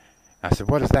 I said,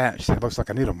 "What is that?" She said, "It looks like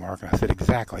a needle mark." And I said,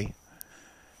 "Exactly."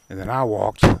 And then I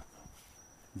walked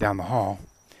down the hall,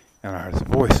 and I heard a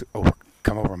voice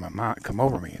come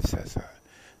over me. It says,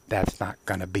 "That's not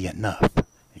going to be enough."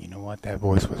 And you know what? That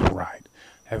voice was right.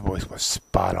 That voice was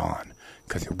spot on,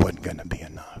 because it wasn't going to be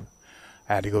enough.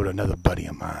 I had to go to another buddy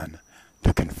of mine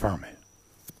to confirm it,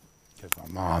 because my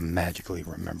mom magically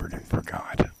remembered and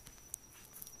forgot.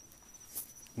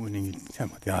 When you tell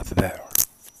me what the odds of that are.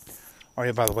 Oh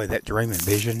yeah, by the way, that dream and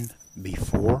vision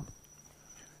before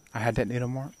I had that needle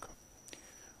mark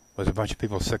was a bunch of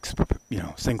people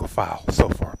single file, so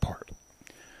far apart.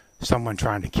 Someone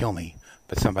trying to kill me,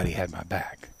 but somebody had my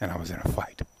back, and I was in a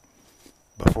fight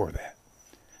before that.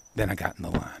 Then I got in the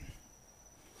line.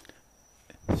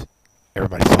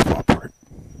 Everybody so far apart.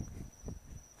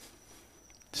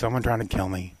 Someone trying to kill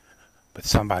me, but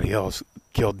somebody else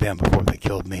killed them before they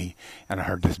killed me, and I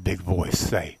heard this big voice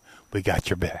say, "We got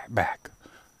your back."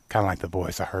 Kind of like the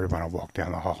voice I heard when I walked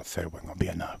down the hall and said it wasn't going to be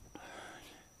enough.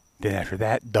 Then after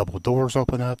that, double doors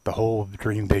open up, the whole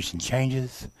dream vision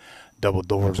changes. Double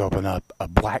doors open up, a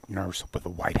black nurse with a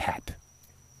white hat,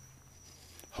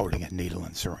 holding a needle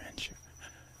and syringe.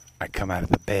 I come out of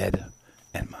the bed,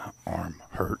 and my arm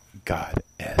hurt, God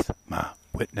as my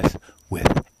witness,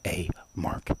 with a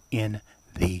mark in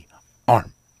the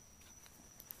arm.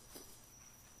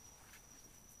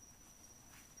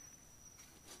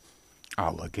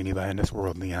 I'll look anybody in this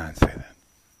world in the eye and say that.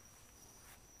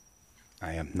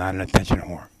 I am not an attention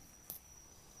whore.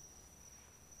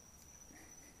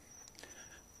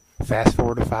 Fast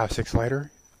forward to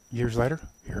 5-6 years later,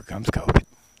 here comes COVID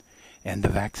and the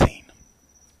vaccine.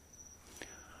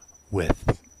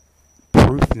 With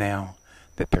proof now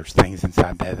that there's things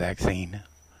inside that vaccine.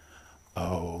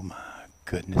 Oh my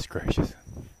goodness gracious.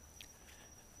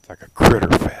 It's like a critter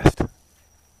fest.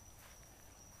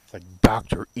 It's like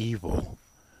Dr. Evil,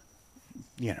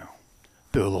 do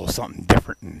a little something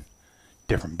different in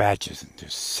different batches and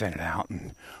just send it out,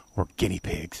 and we're guinea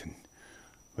pigs and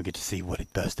we get to see what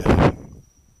it does to them.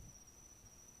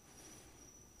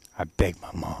 I begged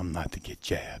my mom not to get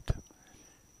jabbed.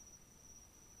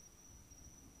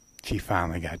 She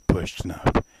finally got pushed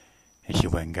enough, and she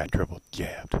went and got triple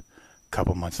jabbed. A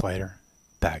couple months later,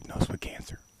 diagnosed with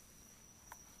cancer.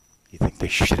 You think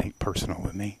this shit ain't personal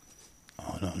with me?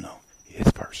 Oh, no.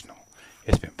 It's personal.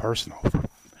 It's been personal for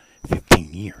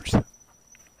 15 years.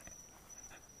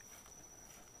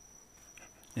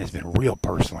 It's been real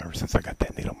personal ever since I got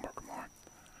that needle mark on.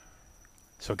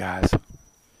 So guys,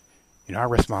 I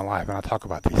risk my life and I talk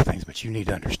about these things, but you need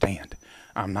to understand,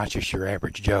 I'm not just your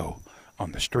average Joe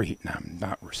on the street, and I'm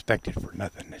not respected for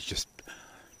nothing. It's just,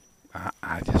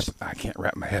 I can't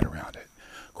wrap my head around it.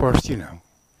 Of course, when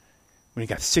you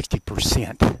got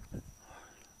 60%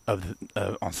 of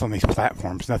on some of these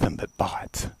platforms, nothing but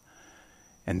bots,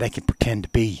 and they can pretend to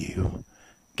be you,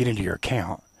 get into your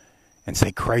account, and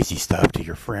say crazy stuff to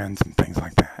your friends and things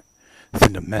like that.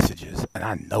 Send them messages, and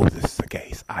I know this is the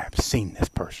case. I have seen this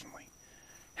personally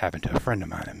happen to a friend of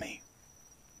mine and me.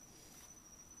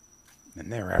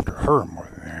 And they're after her more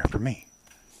than they're after me.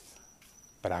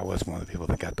 But I was one of the people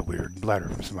that got the weird letter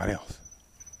from somebody else.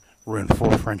 Ruined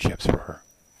 4 friendships for her.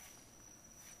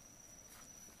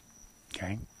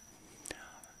 Okay?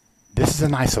 This is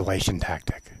an isolation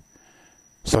tactic.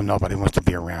 So nobody wants to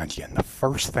be around you. And the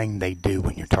first thing they do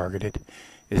when you're targeted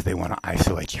is they want to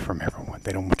isolate you from everyone.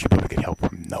 They don't want you to be able to get help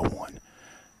from no one.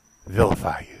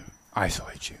 Vilify you.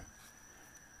 Isolate you.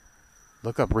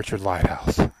 Look up Richard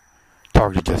Lighthouse.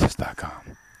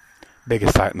 TargetedJustice.com.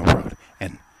 Biggest site in the world.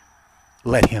 And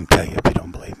Let him tell you if you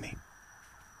don't believe me.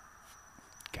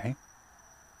 Okay?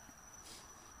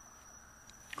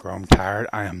 Girl, I'm tired.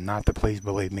 I am not the please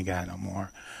believe me guy no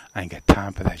more. I ain't got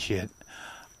time for that shit.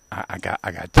 I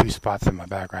got 2 spots in my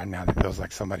back right now that feels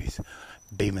like somebody's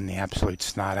beaming the absolute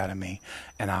snot out of me,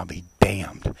 and I'll be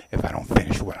damned if I don't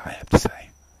finish what I have to say.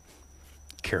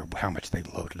 Care how much they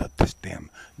loaded up this damn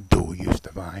dual-use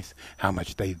device, how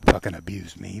much they fucking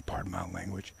abused me. Pardon my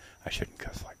language. I shouldn't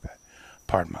cuss like that.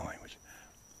 Pardon my language.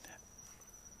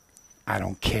 I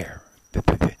don't care.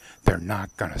 They're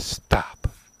not gonna stop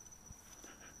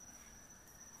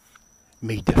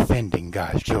me defending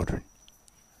God's children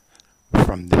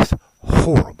from this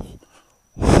horrible,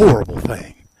 horrible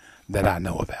thing that I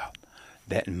know about.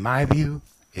 That, in my view,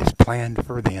 is planned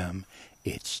for them.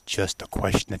 It's just a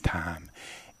question of time.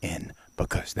 And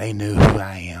because they knew who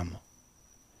I am,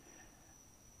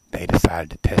 they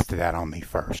decided to test it out on me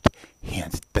first.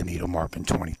 Hence the needle mark in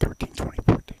 2013,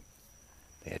 2014.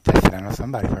 They had tested it out on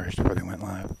somebody first before they went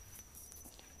live.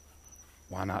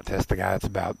 Why not test the guy that's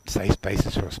about safe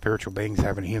spaces for spiritual beings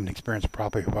having a human experience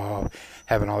properly evolved,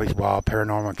 having all these wild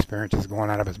paranormal experiences going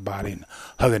out of his body and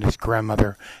hugging his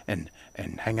grandmother and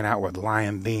hanging out with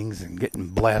lion beings and getting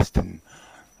blessed and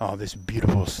all this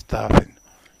beautiful stuff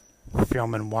and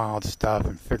filming wild stuff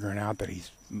and figuring out that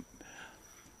he's a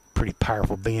pretty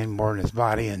powerful being more than his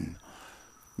body and,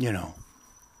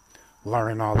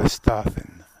 learning all this stuff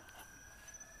and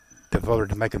devoted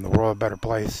to making the world a better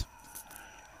place.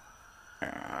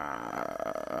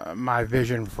 My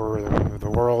vision for the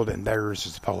world and theirs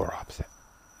is polar opposite.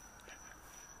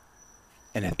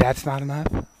 And if that's not enough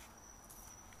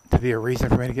to be a reason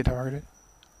for me to get targeted,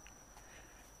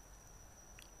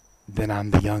 then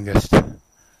I'm the youngest.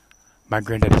 My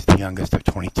granddad is the youngest of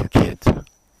 22 kids.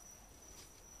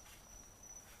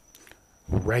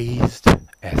 Raised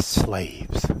as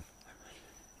slaves.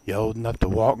 You're old enough to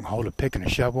walk and hold a pick and a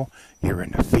shovel, you're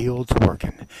in the fields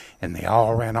working. And they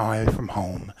all ran away from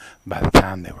home by the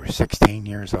time they were 16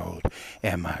 years old.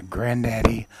 And my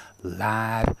granddaddy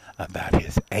lied about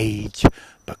his age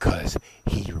because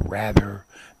he'd rather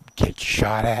get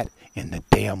shot at in the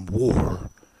damn war,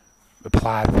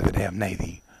 applied for the damn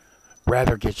Navy,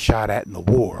 rather get shot at in the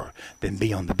war than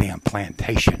be on the damn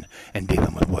plantation and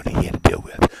dealing with what he had to deal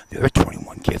with. The other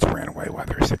 21 kids ran away while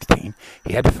they were 16.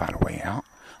 He had to find a way out.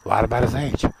 Lied about his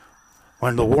age.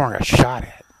 Went to the war and got shot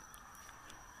at.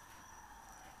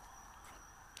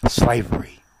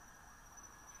 Slavery.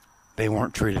 They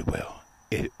weren't treated well.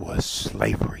 It was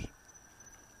slavery.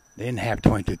 They didn't have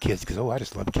 22 kids because, I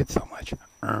just love kids so much.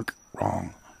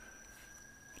 Wrong.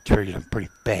 Treated them pretty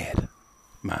bad,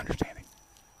 my understanding.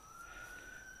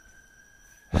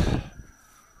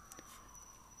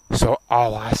 So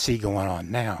all I see going on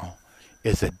now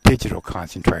is a digital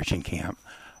concentration camp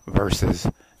versus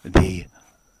the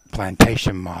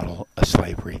plantation model of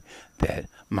slavery that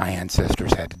my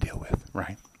ancestors had to deal with,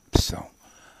 right? So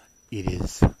it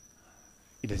is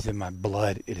in my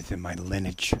blood, it is in my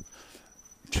lineage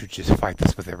to just fight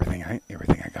this with everything I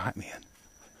got, man.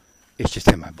 It's just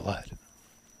in my blood.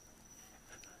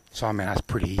 So I mean, that's a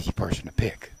pretty easy person to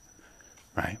pick,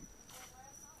 right?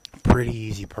 Pretty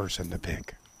easy person to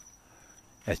pick.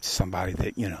 That's somebody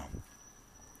that,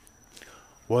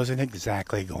 wasn't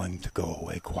exactly going to go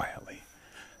away quietly.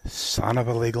 Son of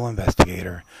a legal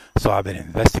investigator, so I've been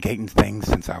investigating things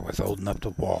since I was old enough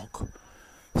to walk.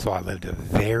 So I lived a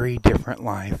very different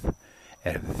life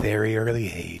at a very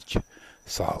early age.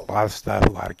 Saw a lot of stuff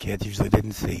a lot of kids usually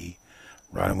didn't see.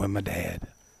 Running with my dad.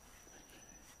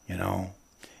 And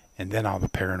then all the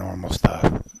paranormal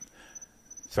stuff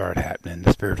started happening.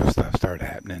 The spiritual stuff started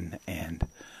happening. And,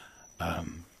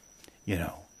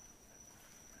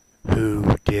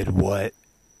 who did what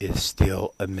is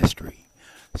still a mystery.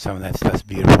 Some of that stuff's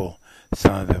beautiful.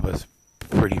 Some of it was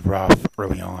pretty rough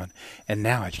early on. And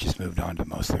now it's just moved on to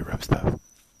mostly rough stuff.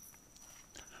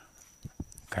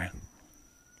 Okay?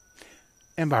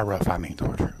 And by rough, I mean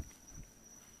torture.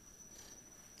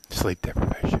 Sleep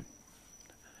deprivation.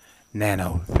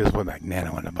 Feels like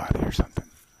nano in the body or something.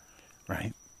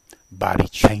 Right? Body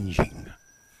changing.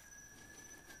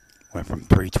 Went from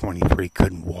 323,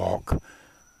 couldn't walk,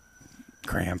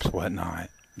 cramps, whatnot,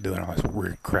 doing all this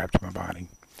weird crap to my body.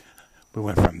 We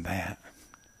went from that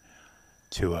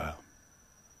to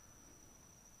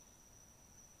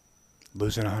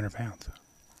losing 100 pounds.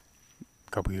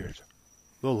 A couple years.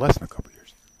 A little less than a couple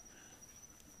years.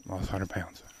 Lost 100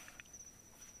 pounds.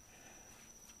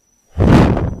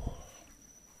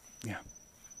 Yeah.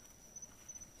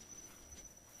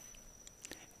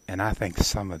 And I think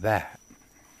some of that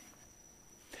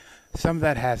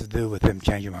has to do with them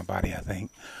changing my body, I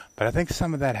think. But I think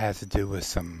some of that has to do with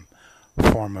some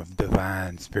form of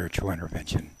divine spiritual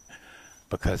intervention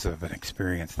because of an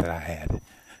experience that I had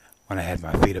when I had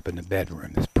my feet up in the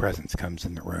bedroom. This presence comes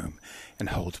in the room and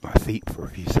holds my feet for a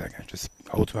few seconds. Just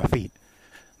holds my feet.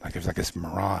 Like there's like this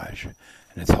mirage.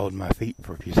 And it's holding my feet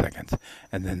for a few seconds.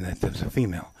 And then there's a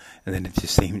female. And then it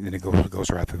just seems, then it goes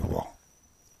right through the wall.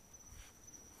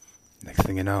 Next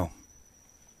thing you know,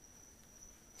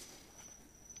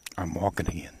 I'm walking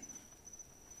again.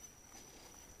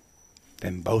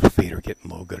 Then both feet are getting a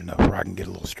little good enough where I can get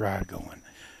a little stride going.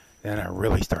 Then I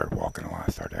really started walking a lot.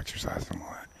 I started exercising a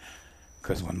lot.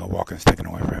 Because when the walking's taken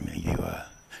away from you, you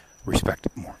respect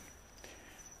it more.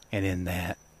 And in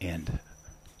that, and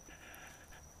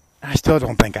I still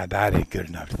don't think I dieted good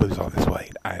enough to lose all this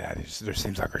weight. There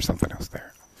seems like there's something else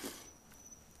there.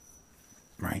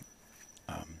 Right?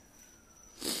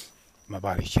 My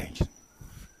body's changing.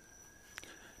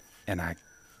 And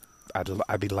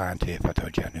I'd be lying to you if I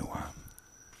told you I knew why.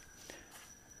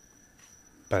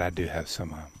 But I do have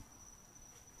some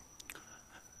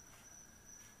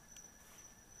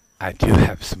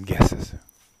guesses.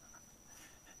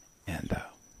 And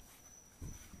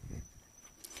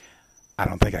I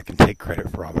don't think I can take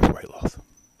credit for all this weight loss.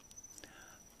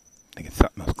 I think it's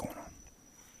something else going on.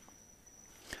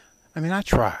 I mean, I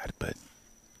tried, but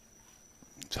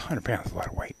it's 100 pounds, a lot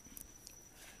of weight.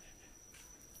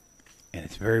 And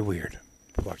it's very weird.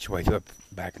 It fluctuates up,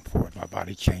 back and forth. My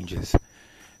body changes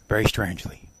very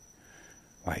strangely.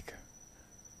 Like,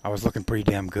 I was looking pretty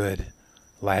damn good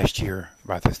last year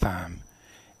about this time,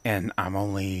 and I'm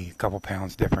only a couple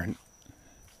pounds different.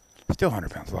 Still 100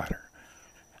 pounds lighter.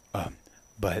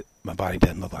 But my body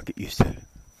doesn't look like it used to.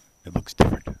 It looks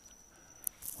different.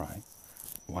 Right?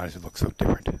 Why does it look so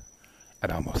different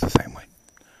at almost the same weight?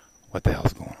 What the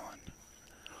hell's going on?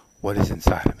 What is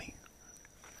inside of me?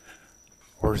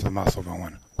 Where's the muscle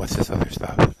going? What's this other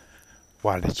stuff?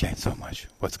 Why did it change so much?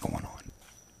 What's going on?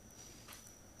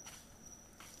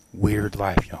 Weird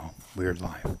life, y'all. Weird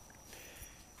life.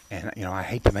 And, I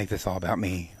hate to make this all about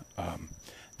me.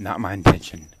 Not my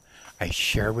intention. I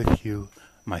share with you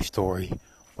my story,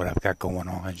 what I've got going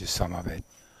on, just some of it.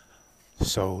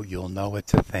 So you'll know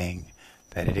it's a thing,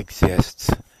 that it exists,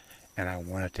 and I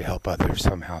want it to help others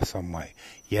somehow, some way.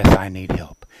 Yes, I need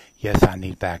help. Yes, I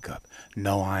need backup.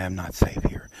 No, I am not safe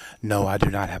here. No, I do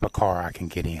not have a car I can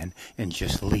get in and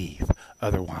just leave.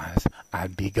 Otherwise,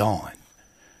 I'd be gone.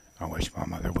 I wish my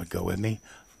mother would go with me,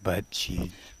 but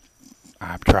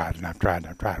I've tried and I've tried and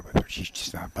I've tried with her. She's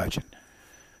just not budging.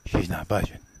 She's not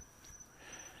budging.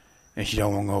 And she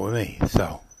don't want to go with me.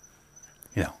 So,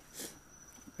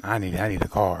 I need a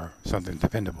car, something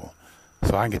dependable,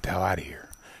 so I can get the hell out of here.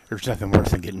 There's nothing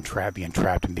worse than being trapped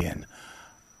and being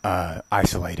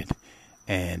isolated,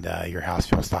 and your house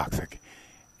feels toxic,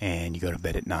 and you go to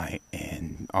bed at night,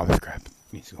 and all this crap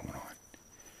is going on.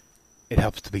 It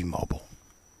helps to be mobile.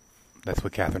 That's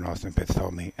what Catherine Austin Fitts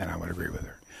told me, and I would agree with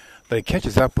her. But it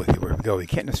catches up with you where you go. You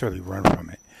can't necessarily run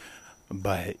from it,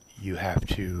 but you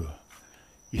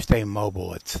stay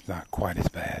mobile. It's not quite as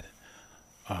bad.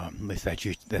 At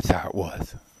least that's how it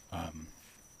was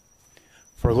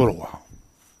for a little while,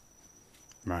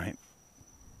 right?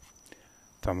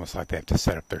 It's almost like they have to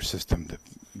set up their system to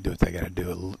do what they got to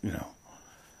do,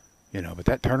 But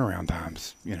that turnaround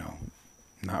time's,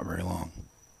 not very long.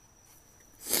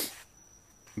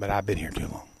 But I've been here too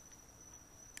long,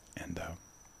 and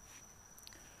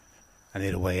I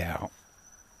need a way out.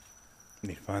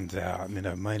 Need funds out. Need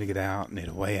enough money to get out. Need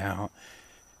a way out.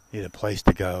 Need a place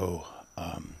to go.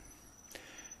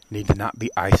 Need to not be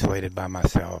isolated by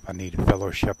myself. I need a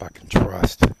fellowship I can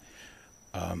trust.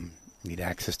 Need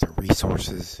access to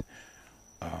resources.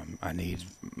 I need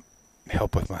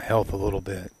help with my health a little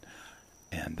bit.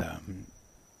 And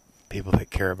people that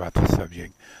care about the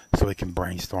subject so we can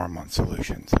brainstorm on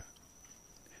solutions.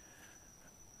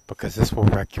 Because this will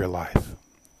wreck your life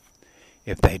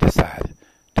if they decide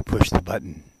to push the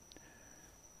button.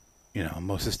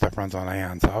 Most of the stuff runs on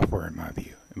AI software in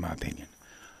my opinion.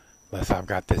 Unless I've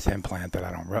got this implant that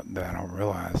I don't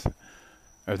realize,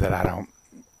 or that I don't.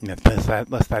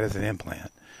 Unless that is an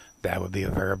implant, that would be a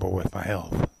variable with my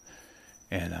health.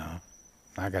 And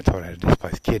I got told I had a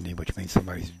displaced kidney, which means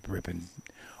somebody's ripping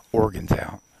organs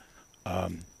out.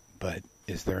 But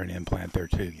is there an implant there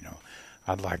too?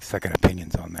 I'd like second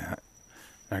opinions on that.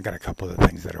 And I got a couple of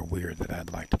things that are weird that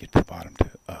I'd like to get to the bottom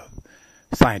of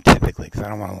scientifically, because I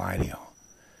don't want to lie to y'all.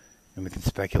 And we can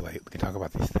speculate, we can talk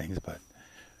about these things, but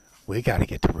we got to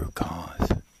get to root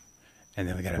cause. And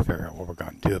then we got to figure out what we're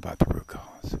going to do about the root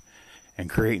cause. And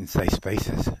creating safe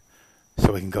spaces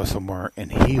so we can go somewhere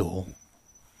and heal,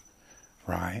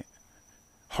 right?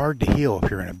 Hard to heal if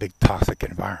you're in a big toxic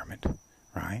environment,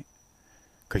 right?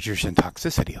 because you're just in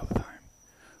toxicity all the time.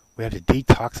 We have to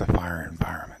detoxify our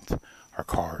environments, our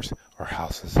cars, our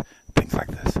houses, things like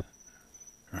this,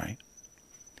 right?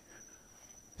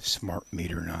 Smart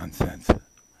meter nonsense,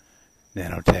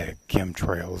 nanotech,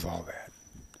 chemtrails, all that.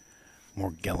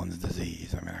 Morgellons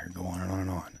disease. I mean, I could go on and on and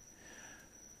on.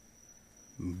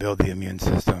 Build the immune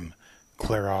system,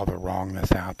 clear all the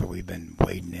wrongness out that we've been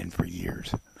wading in for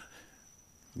years.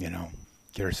 You know,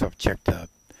 get ourselves checked up,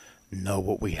 know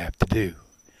what we have to do,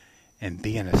 and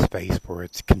be in a space where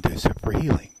it's conducive for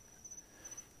healing.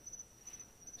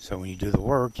 So when you do the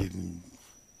work, you can,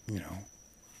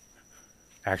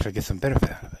 actually get some benefit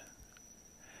out of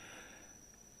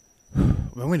it.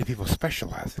 Well, many people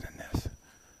specialize in this.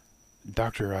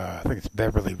 Dr. I think it's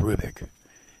Beverly Rubik,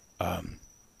 out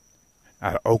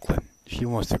of Oakland. She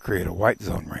wants to create a white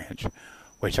zone ranch,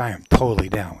 which I am totally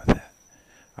down with that.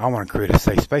 I want to create a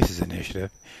Safe Spaces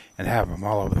initiative and have them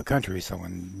all over the country, so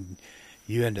when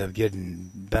you end up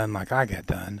getting done like I got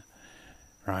done,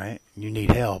 right, you need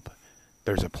help,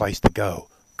 there's a place to go,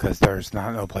 because there's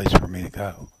no place for me to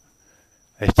go.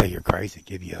 They say you're crazy,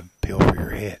 give you a pill for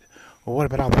your head. Well, what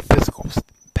about all the physical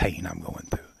pain I'm going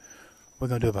through? What are we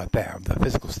going to do about that, the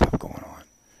physical stuff going on?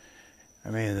 I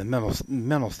mean, the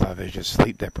mental stuff is just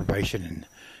sleep deprivation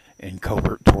and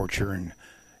covert torture, and,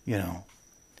 you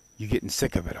getting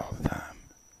sick of it all the time.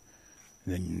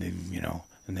 And then,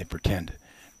 and they pretend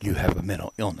you have a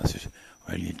mental illness.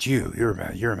 Well, it's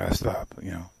you're messed up,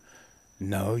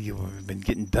 No, you've been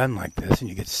getting done like this, and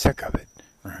you get sick of it,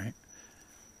 right?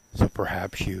 So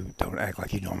perhaps you don't act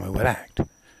like you normally would act.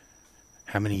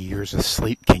 How many years of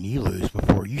sleep can you lose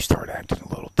before you start acting a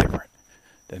little different?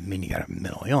 Doesn't mean you got a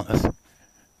mental illness. It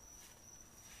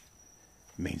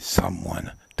means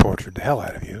someone tortured the hell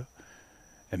out of you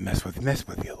and messed with you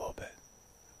a little bit.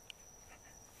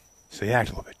 So you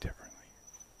act a little bit differently.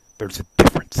 There's a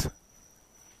difference.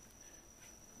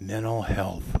 Mental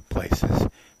health places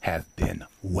have been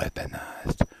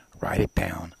weaponized. Write it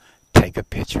down. Take a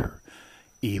picture.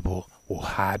 Evil will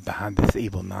hide behind this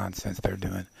evil nonsense they're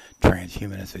doing.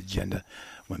 Transhumanist agenda.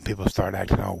 When people start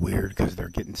acting all weird because they're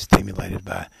getting stimulated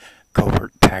by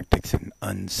covert tactics and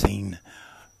unseen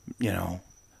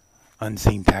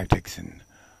tactics and,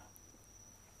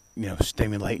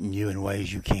 stimulating you in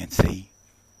ways you can't see,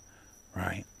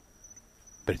 right?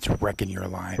 But it's wrecking your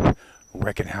life,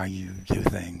 wrecking how you do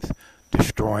things,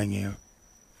 destroying you.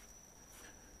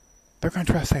 They're going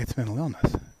to try to say it's mental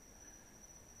illness.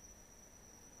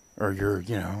 Or you're,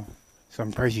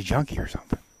 some crazy junkie or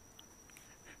something.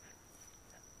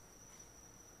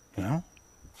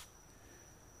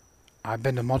 I've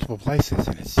been to multiple places,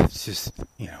 and it's just,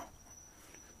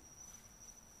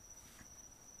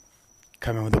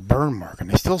 coming with a burn mark,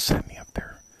 and they still send me up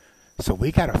there. So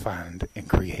we got to find and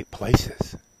create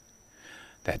places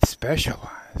that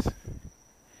specialize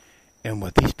in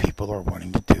what these people are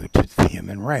wanting to do to the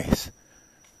human race.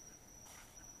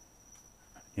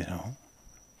 And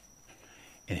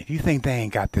if you think they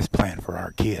ain't got this plan for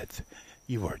our kids,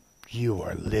 you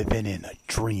are living in a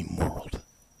dream world.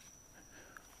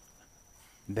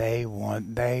 They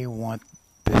want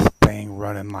this thing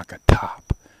running like a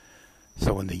top.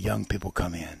 So when the young people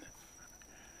come in,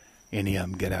 any of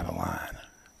them get out of line,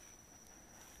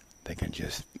 they can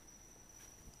just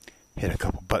hit a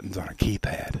couple buttons on a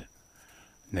keypad.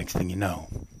 Next thing you know,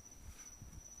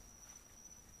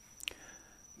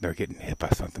 they're getting hit by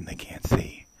something they can't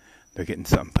see. They're getting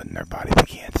something put in their body they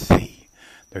can't see.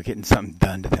 They're getting something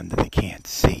done to them that they can't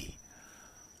see.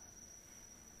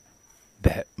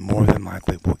 That more than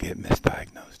likely will get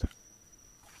misdiagnosed.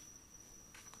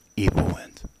 Evil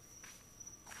wins.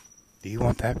 Do you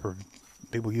want that for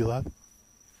people you love?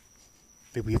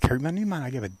 People you care about? You might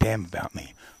not give a damn about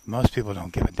me. Most people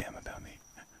don't give a damn about me.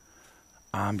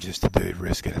 I'm just a dude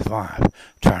risking his life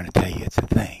trying to tell you it's a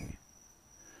thing.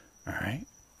 Alright?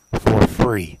 For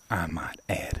free, I might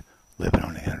add. Living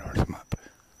on $800 a month.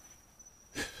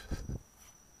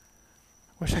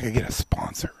 Wish I could get a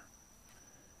sponsor.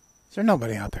 Is there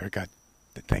nobody out there that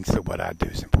thinks that what I do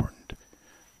is important?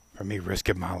 For me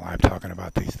risking my life talking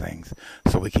about these things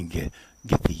so we can get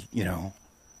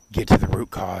to the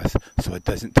root cause so it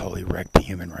doesn't totally wreck the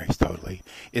human race totally.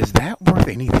 Is that worth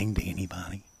anything to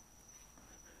anybody?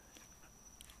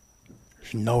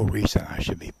 There's no reason I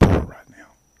should be poor right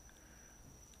now.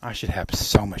 I should have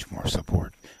so much more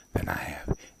support than I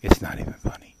have. It's not even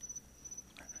funny.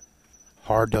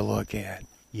 Hard to look at,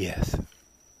 yes.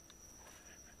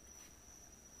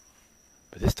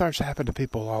 But this starts to happen to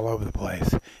people all over the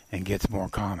place and gets more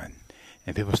common.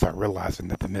 And people start realizing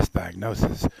that the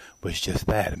misdiagnosis was just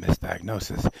that, a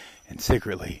misdiagnosis. And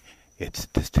secretly, it's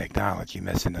this technology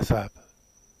messing us up.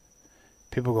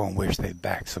 People gonna wish they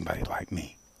backed somebody like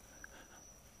me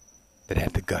that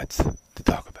had the guts to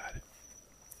talk about it.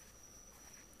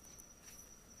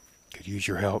 Could use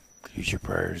your help, could use your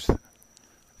prayers.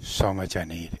 So much I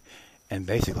need. And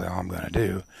basically all I'm gonna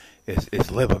do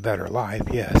is live a better life,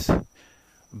 yes.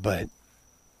 But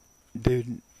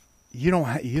dude, you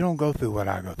don't go through what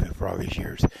I go through for all these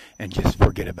years and just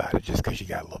forget about it just because you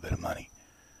got a little bit of money.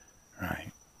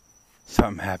 Right?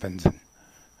 Something happens and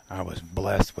I was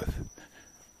blessed with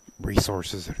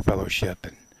resources and fellowship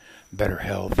and better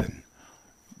health and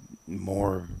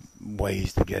more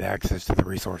ways to get access to the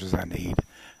resources I need,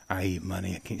 i.e.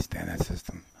 money. I can't stand that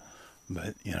system.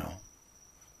 But,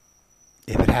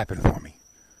 if it happened for me,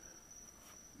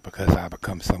 because I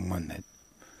become someone that,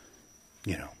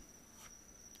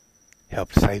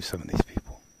 helped save some of these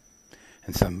people,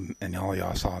 and all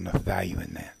y'all saw enough value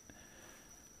in that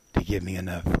to give me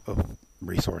enough of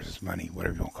resources, money,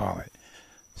 whatever you want to call it,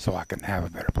 so I can have a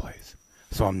better place,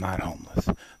 so I'm not homeless,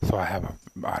 so I have an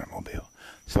automobile,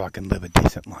 so I can live a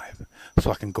decent life,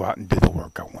 so I can go out and do the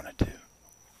work I want to do.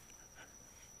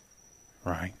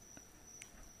 Right?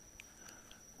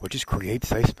 We'll just create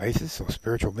safe spaces so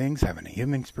spiritual beings having a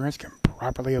human experience can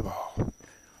properly evolve.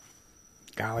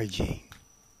 Golly gee.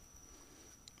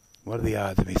 What are the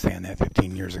odds of me saying that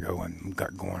 15 years ago and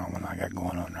got going on what I got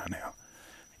going on right now?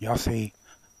 Y'all see,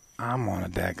 I'm on a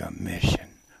daggum mission.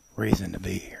 Reason to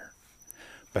be here.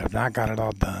 But I've not got it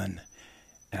all done,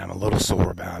 and I'm a little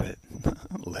sore about it.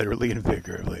 Literally and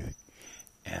figuratively.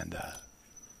 And,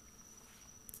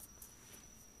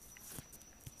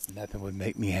 nothing would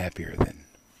make me happier than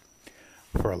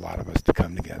for a lot of us to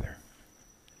come together.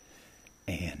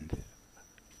 And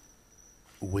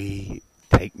we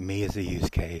take me as a use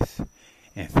case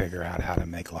and figure out how to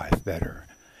make life better.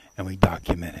 And we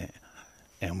document it.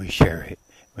 And we share it.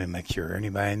 We make sure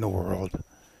anybody in the world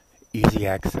easy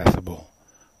accessible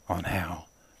on how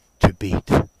to beat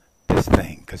this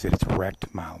thing. Because it's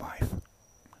wrecked my life.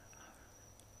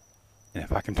 And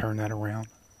if I can turn that around,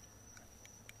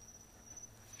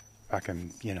 I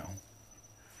can,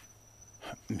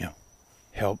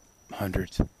 help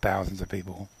hundreds, thousands of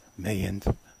people, millions,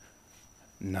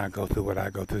 not go through what I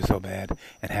go through so bad,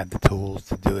 and have the tools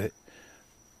to do it,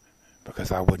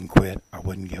 because I wouldn't quit, I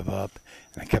wouldn't give up,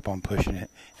 and I kept on pushing it,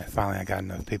 and finally I got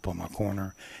enough people in my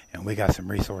corner, and we got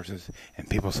some resources, and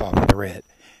people saw the threat,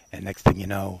 and next thing you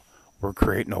know, we're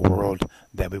creating a world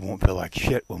that we won't feel like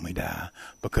shit when we die,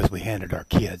 because we handed our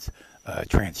kids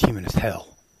transhumanist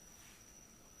hell.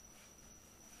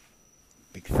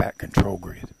 Big fat control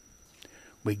grid.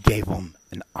 We gave them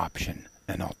an option,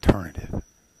 an alternative,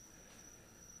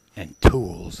 and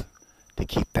tools to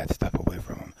keep that stuff away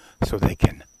from them, so they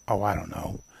can,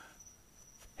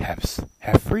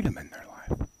 have freedom in their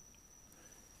life.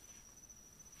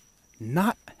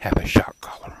 Not have a shock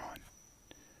collar on.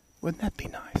 Wouldn't that be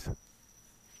nice?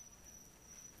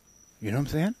 You know what I'm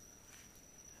saying?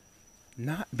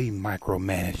 Not be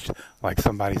micromanaged like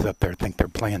somebody's up there think they're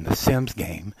playing the Sims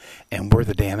game and we're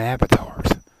the damn avatars.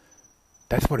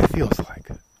 That's what it feels like.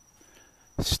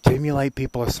 Stimulate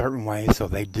people a certain way so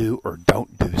they do or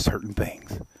don't do certain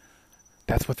things.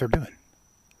 That's what they're doing.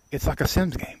 It's like a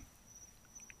Sims game.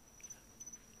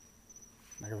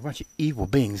 Like a bunch of evil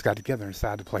beings got together and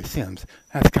decided to play Sims.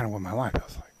 That's kind of what my life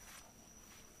feels like.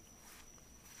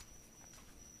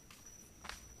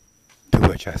 To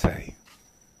which I say,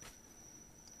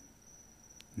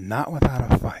 not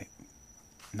without a fight.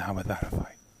 Not without a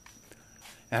fight.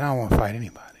 And I don't want to fight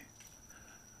anybody.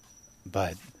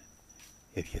 But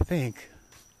if you think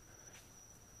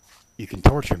you can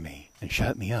torture me and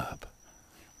shut me up,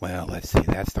 well, let's see,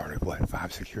 that started,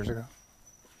 5-6 years ago?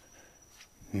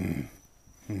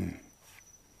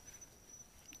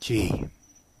 Gee,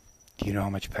 do you know how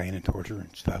much pain and torture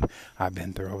and stuff I've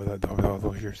been through over all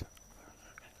those years?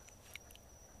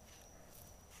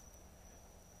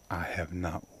 I have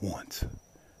not once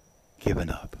given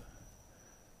up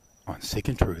on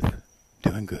seeking truth,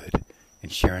 doing good,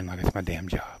 and sharing like it's my damn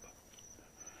job.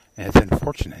 And it's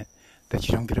unfortunate that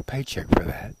you don't get a paycheck for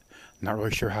that. Not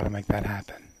really sure how to make that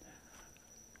happen.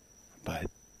 But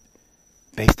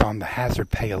based on the hazard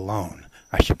pay alone,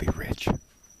 I should be rich.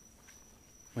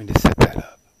 We need to set that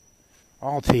up.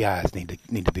 All TIs need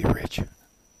to be rich.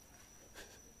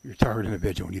 You're a target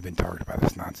individual and you've been targeted by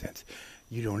this nonsense.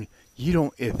 You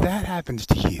don't, if that happens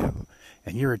to you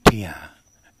and you're a TI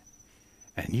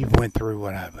and you've went through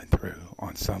what I've been through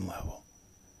on some level,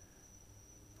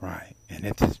 right, and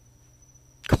it's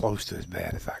close to as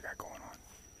bad as I got going on,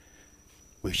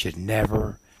 we should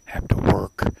never have to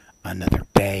work another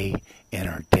day in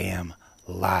our damn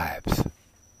lives.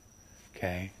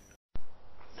 Okay?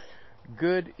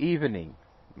 Good evening.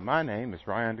 My name is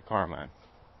Ryan DeCarmine,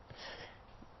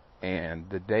 and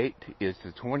the date is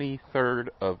the 23rd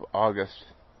of August,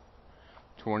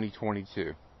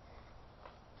 2022.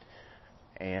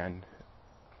 And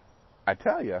I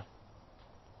tell you,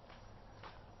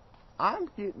 I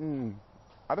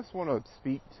just want to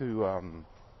speak to,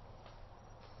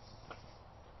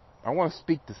 I want to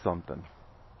speak to something.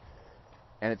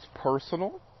 And it's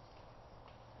personal,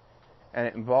 and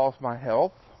it involves my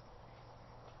health,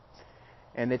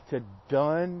 and it's a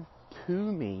done to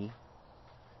me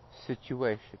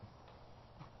situation.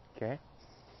 Okay?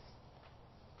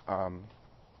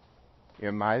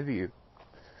 In my view,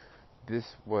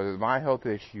 my health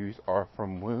issues are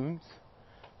from wounds,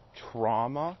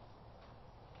 trauma,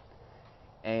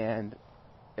 and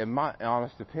in my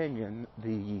honest opinion,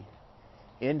 the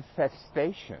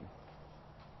infestation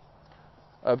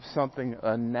of something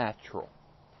unnatural.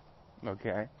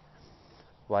 Okay?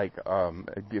 Like,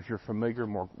 if you're familiar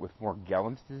with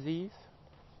Morgellons disease,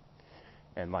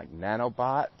 and like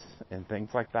nanobots and things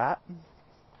like that,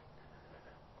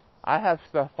 I have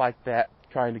stuff like that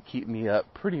trying to keep me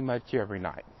up pretty much every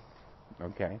night.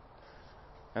 Okay?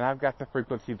 And I've got the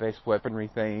frequency-based weaponry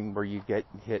thing where you get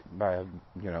hit by,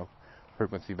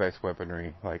 frequency-based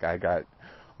weaponry. Like, I got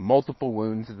multiple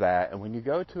wounds of that, and when you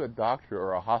go to a doctor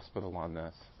or a hospital on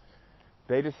this,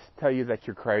 they just tell you that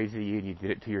you're crazy and you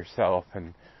did it to yourself,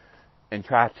 and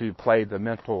try to play the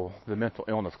mental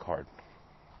illness card.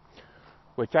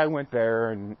 Which I went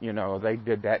there and, they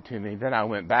did that to me. Then I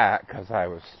went back because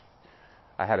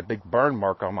I had a big burn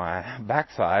mark on my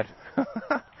backside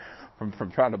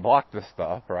from trying to block this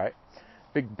stuff, right?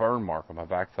 Big burn mark on my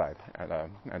backside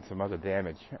and some other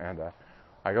damage. And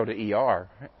I go to ER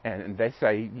and they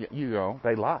say,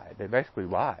 they lied. They basically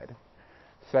lied.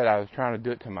 Said I was trying to do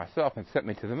it to myself and sent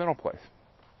me to the mental place.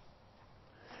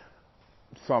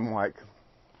 So I'm like,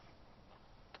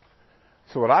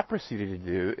 so what I proceeded to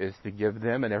do is to give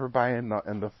them and everybody in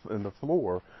the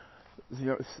floor,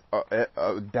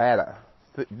 data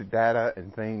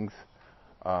and things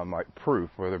like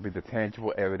proof, whether it be the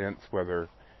tangible evidence, whether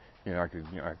I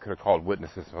could have called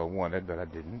witnesses if I wanted, but I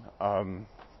didn't.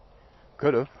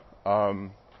 Could have.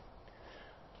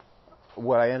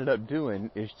 What I ended up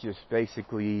doing is just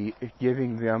basically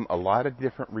giving them a lot of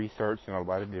different research and a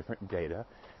lot of different data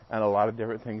and a lot of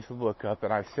different things to look up.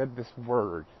 And I said this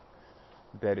word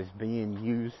that is being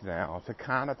used now to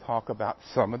kind of talk about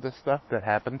some of the stuff that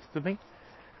happens to me,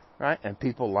 right? And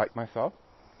people like myself.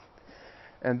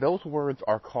 And those words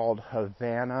are called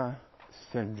Havana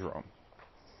syndrome.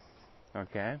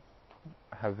 Okay?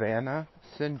 Havana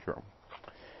syndrome.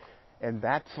 And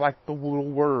that's like the little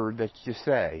word that you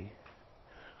say.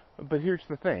 But here's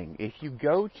the thing. If you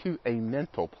go to a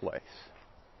mental place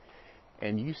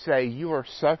and you say you are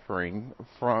suffering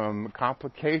from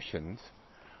complications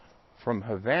from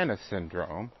Havana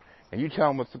syndrome, and you tell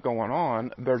them what's going on,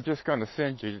 they're just going to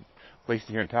send you, at least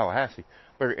here in Tallahassee,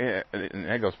 and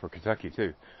that goes for Kentucky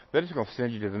too, they're just going to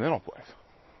send you to the mental place.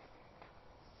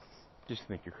 Just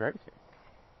think you're crazy.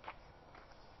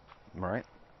 Right?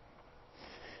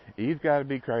 You've got to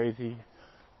be crazy,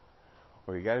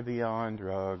 or you got to be on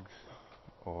drugs,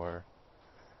 or,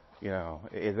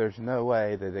 there's no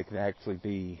way that it can actually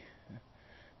be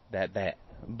that bad.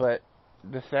 But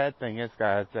the sad thing is,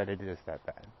 guys, that it is that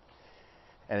bad.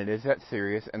 And it is that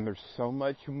serious, and there's so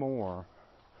much more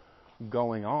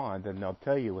going on than they'll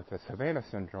tell you with this Havana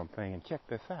syndrome thing. And check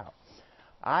this out.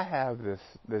 I have this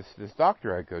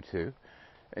doctor I go to,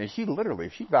 and she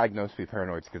diagnosed me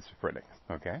paranoid schizophrenic,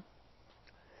 okay?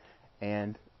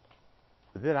 And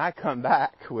then I come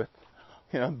back with,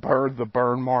 the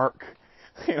burn mark,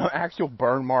 actual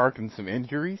burn mark and some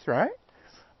injuries, right?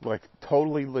 Like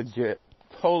totally legit,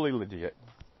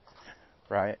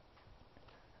 right?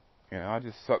 I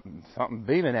just something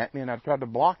beaming at me, and I tried to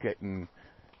block it and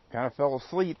kind of fell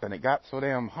asleep, and it got so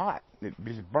damn hot, it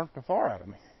just burnt the far out of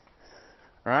me,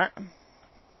 right?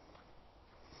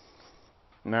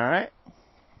 All right.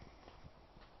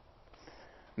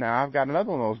 Now I've got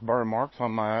another one of those burn marks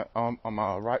on my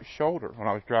right shoulder when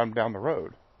I was driving down the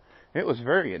road. It was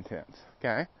very intense.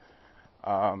 Okay.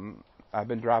 I've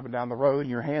been driving down the road, and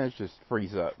your hands just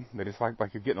freeze up. They just like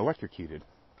you're getting electrocuted,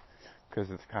 because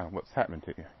it's kind of what's happening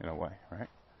to you in a way, right?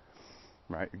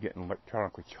 Right. You're getting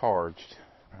electronically charged,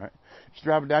 right? You're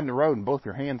driving down the road, and both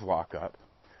your hands lock up,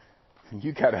 and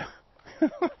you gotta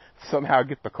somehow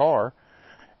get the car,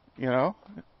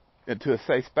 into a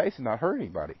safe space and not hurt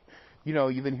anybody.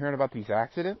 You've been hearing about these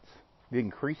accidents, the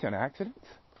increase in accidents.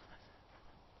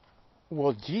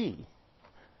 Well, gee,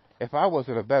 if I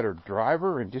wasn't a better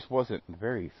driver and just wasn't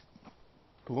very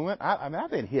affluent. I mean,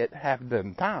 I've been hit half a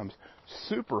dozen times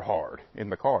super hard in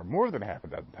the car, more than half a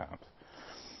dozen times.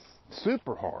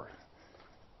 Super hard.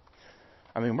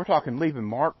 I mean, we're talking leaving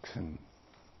marks and,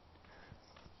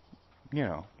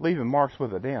 leaving marks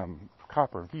with a damn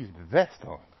copper infused vest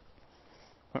on.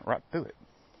 Went right through it.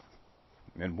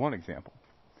 In one example.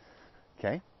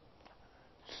 Okay?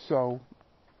 So,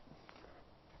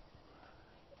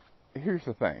 here's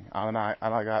the thing. I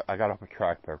got off a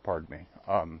track there, pardon me.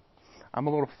 I'm a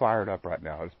little fired up right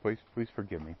now. Please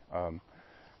forgive me.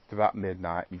 It's about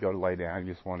midnight. You go to lay down.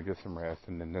 You just want to get some rest,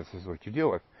 and then this is what you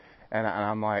deal with. And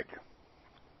I'm like,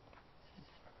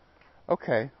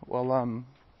 okay, well,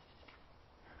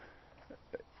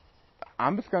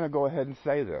 I'm just going to go ahead and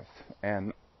say this.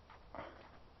 And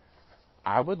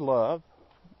I would love,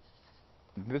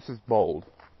 this is bold,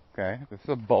 okay? This is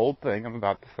a bold thing I'm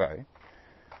about to say.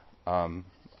 I'm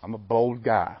a bold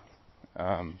guy.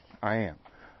 I am.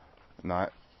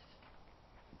 Not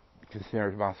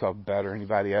considering myself better than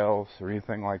anybody else or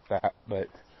anything like that, but,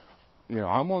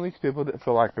 I'm one of these people that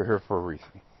feel like they're here for a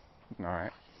reason,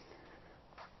 alright?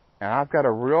 And I've got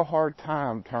a real hard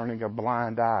time turning a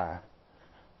blind eye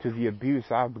to the abuse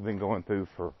I've been going through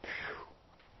for,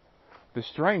 the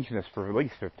strangeness for at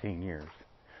least 15 years,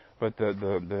 but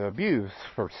the abuse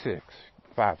for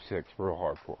 5, 6, real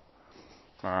hardcore,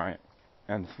 alright?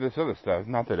 And this other stuff,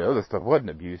 not that the other stuff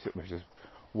wasn't abuse, it was just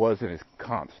wasn't as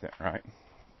constant, right?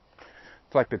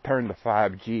 It's like they turned the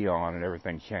 5G on and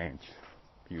everything changed.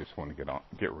 You just want to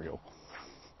get real,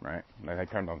 right? And they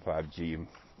turned on 5G and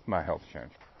my health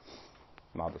changed.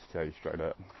 And I'll just tell you straight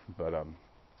up. But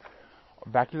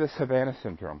back to the Savannah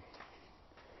syndrome.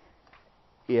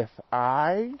 If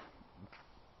I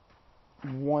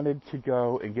wanted to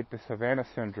go and get the Savannah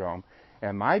syndrome,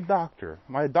 and my doctor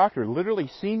literally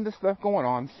seen the stuff going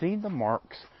on, seen the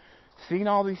marks, seen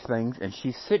all these things, and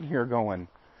she's sitting here going,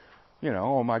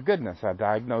 oh my goodness, I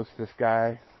diagnosed this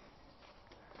guy,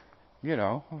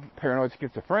 paranoid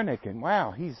schizophrenic, and wow,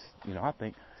 he's, I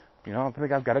think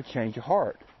I've got to change of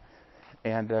heart.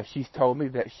 And she's told me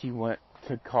that she went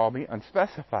to call me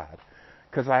unspecified.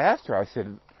 Because I asked her, I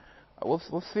said, let's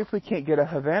see if we can't get a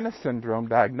Havana syndrome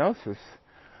diagnosis,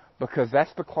 because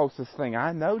that's the closest thing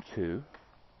I know to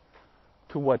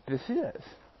what this is,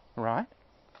 right?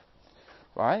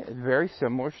 Right? Very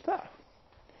similar stuff.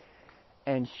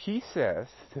 And she says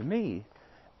to me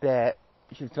that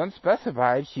she's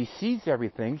unspecified, she sees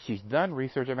everything, she's done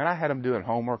research. I mean, I had them doing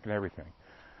homework and everything.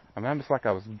 I mean, I'm just like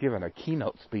I was giving a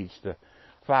keynote speech to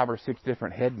 5 or 6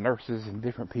 different head nurses and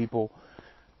different people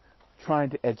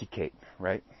trying to educate,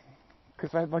 right?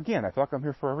 Because, again, I feel like I'm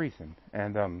here for a reason.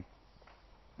 And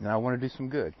I want to do some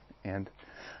good. And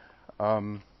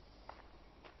when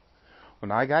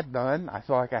I got done, I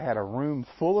felt like I had a room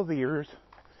full of ears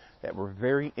that were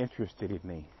very interested in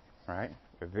me, right?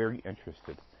 They're very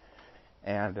interested.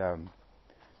 And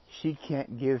she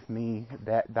can't give me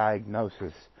that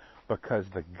diagnosis because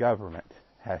the government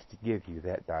has to give you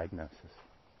that diagnosis.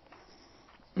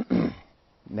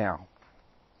 Now,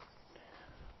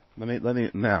 let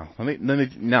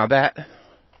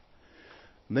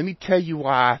me tell you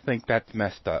why I think that's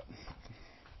messed up.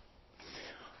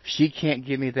 She can't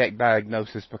give me that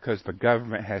diagnosis because the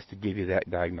government has to give you that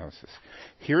diagnosis.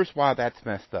 Here's why that's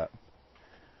messed up.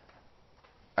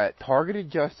 At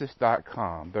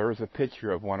targetedjustice.com, there is a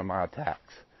picture of one of my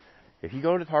attacks. If you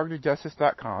go to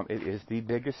targetedjustice.com, it is the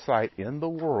biggest site in the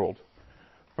world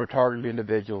for targeted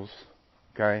individuals,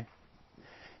 okay?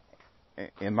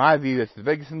 In my view, it's the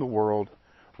biggest in the world.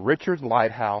 Richard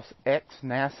Lighthouse,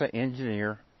 ex-NASA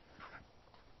engineer,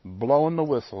 blowing the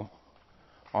whistle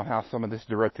on how some of this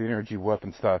directed energy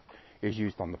weapon stuff is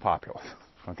used on the populace,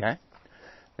 okay?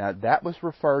 Now, that was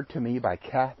referred to me by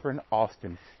Catherine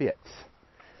Austin Fitz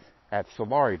at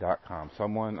Solari.com.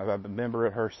 I've been a member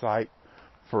at her site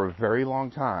for a very long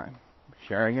time,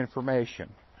 sharing information.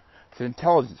 It's an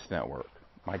intelligence network.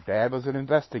 My dad was an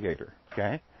investigator,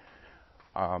 okay?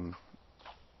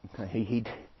 He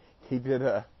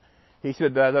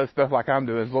said that stuff like I'm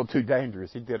doing is a little too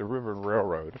dangerous. He did a river and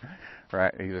railroad,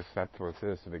 right? That's what it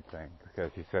is, the big thing,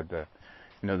 because he said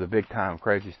the big time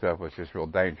crazy stuff was just real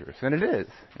dangerous, and it is,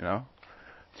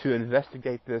 To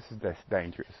investigate this is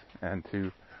dangerous, and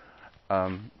to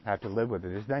have to live with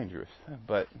it is dangerous.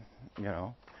 But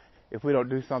if we don't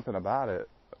do something about it,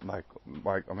 I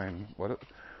mean, what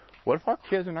if our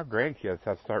kids and our grandkids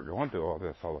have to start going through all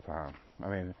this all the time? I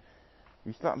mean,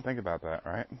 you stop and think about that,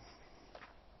 right?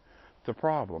 It's a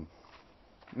problem.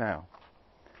 Now,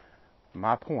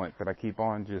 my point that I keep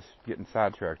on just getting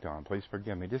sidetracked on, please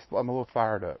forgive me. I'm a little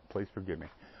fired up. Please forgive me.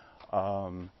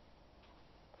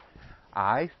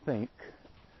 I think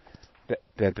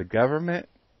that the government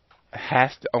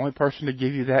has to, only person to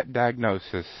give you that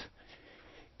diagnosis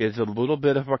is a little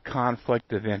bit of a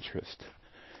conflict of interest.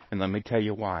 And let me tell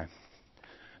you why.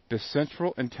 The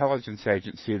Central Intelligence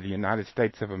Agency of the United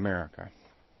States of America,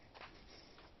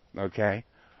 okay,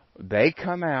 they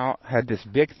come out, had this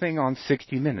big thing on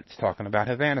 60 Minutes talking about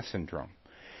Havana Syndrome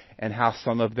and how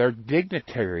some of their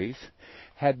dignitaries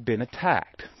had been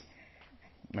attacked.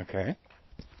 Okay?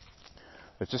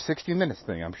 It's a 60 Minutes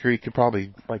thing. I'm sure you could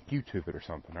probably, like, YouTube it or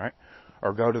something, right?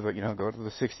 Or go to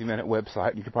the 60 Minute website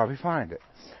and you could probably find it.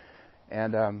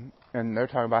 And they're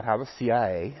talking about how the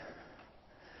CIA,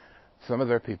 some of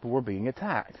their people were being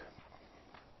attacked.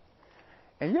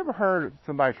 And you ever heard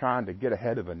somebody trying to get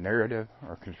ahead of a narrative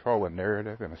or control a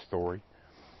narrative in a story?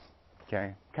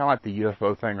 Okay? Kind of like the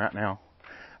UFO thing right now.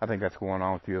 I think that's going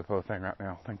on with the UFO thing right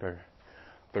now. I think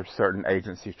there's certain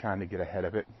agencies trying to get ahead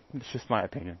of it. It's just my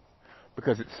opinion.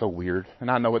 Because it's so weird.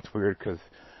 And I know it's weird because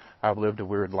I've lived a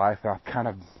weird life. I've kind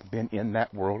of been in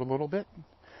that world a little bit.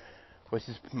 Which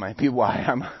is maybe why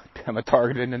I'm a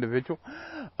targeted individual,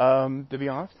 to be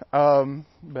honest.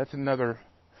 That's another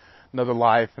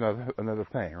life, another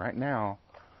thing. Right now,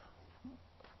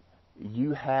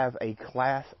 you have a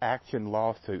class action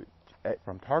lawsuit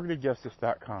from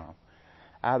TargetedJustice.com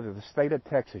out of the state of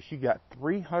Texas. You got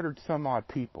 300 some odd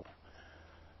people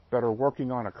that are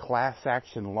working on a class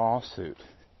action lawsuit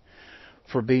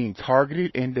for being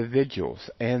targeted individuals,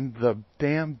 and the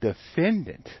damn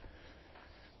defendant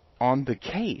on the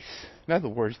case, in other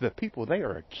words, the people they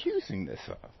are accusing this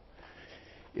of,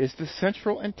 is the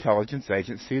Central Intelligence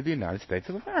Agency of the United States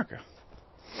of America.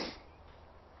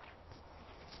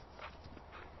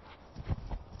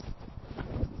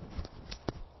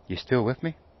 You still with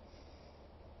me?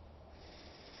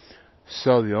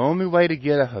 So the only way to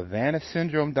get a Havana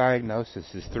Syndrome diagnosis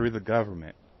is through the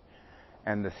government.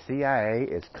 And the CIA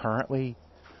is currently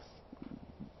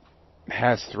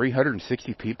has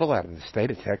 360 people out of the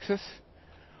state of Texas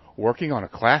working on a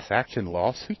class action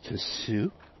lawsuit to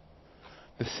sue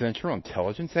the Central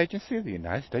Intelligence Agency of the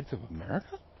United States of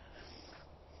America?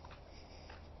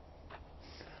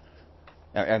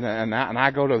 And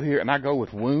I go to here, and I go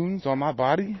with wounds on my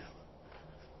body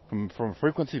from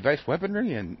frequency-based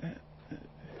weaponry, and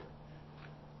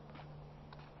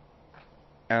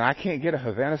I can't get a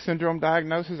Havana Syndrome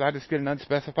diagnosis. I just get an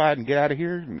unspecified and get out of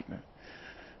here.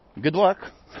 Good luck.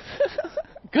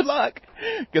 Good luck.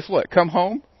 Guess what? Come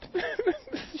home.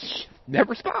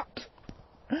 Never stops.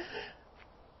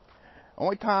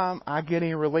 Only time I get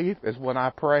any relief is when I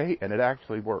pray, and it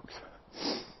actually works.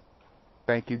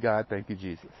 Thank you, God. Thank you,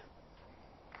 Jesus.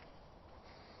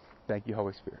 Thank you,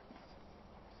 Holy Spirit.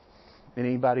 And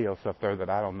anybody else up there that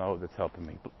I don't know that's helping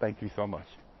me, but thank you so much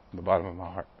from the bottom of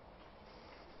my heart.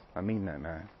 I mean that,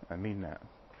 man. I mean that.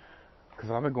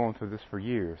 Because I've been going through this for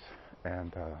years,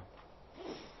 and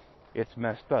it's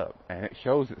messed up, and it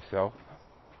shows itself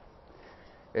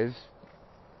as,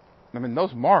 I mean,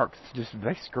 those marks just,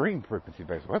 they scream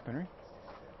frequency-based weaponry.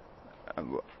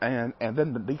 And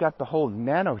then they got the whole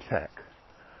nanotech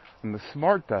and the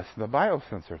smart dust and the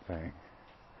biosensor thing.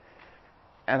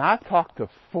 And I've talked to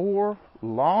 4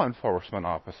 law enforcement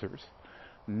officers.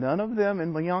 None of them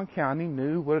in Leon County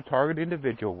knew what a target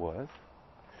individual was.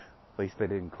 At least they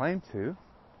didn't claim to.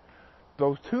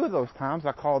 Those 2 of those times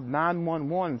I called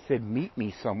 911 and said, meet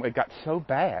me somewhere. It got so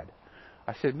bad.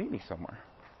 I said, meet me somewhere.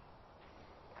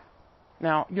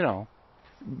 Now,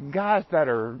 guys that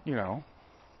are,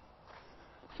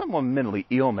 someone mentally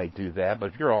ill may do that,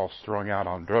 but if you're all strung out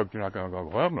on drugs, you're not going to go,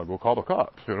 well, I'm going to go call the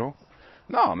cops,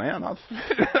 No, man.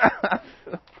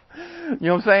 You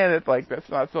know what I'm saying? It's like, that's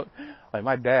not so. Like,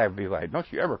 my dad would be like, don't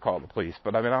you ever call the police.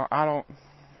 But, I mean, I don't.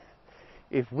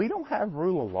 If we don't have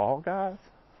rule of law, guys,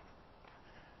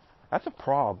 that's a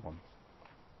problem.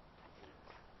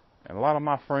 And a lot of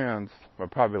my friends are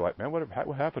probably like, man, what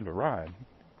happened to Ryan?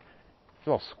 He's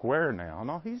all square now.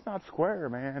 No, he's not square,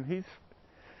 man.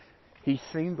 He's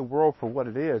seen the world for what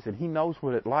it is, and he knows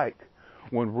what it's like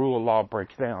when rule of law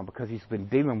breaks down, because he's been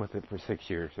dealing with it for 6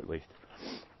 years at least.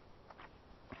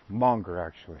 Longer,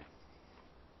 actually.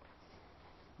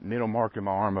 Needle mark in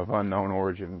my arm of unknown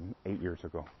origin 8 years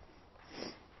ago.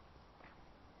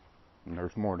 And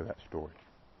there's more to that story.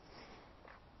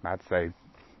 I'd say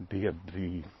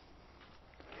the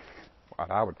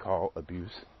what I would call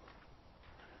abuse.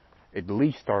 It at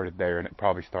least started there, and it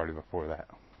probably started before that.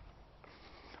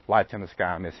 Lights in the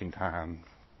sky, missing time,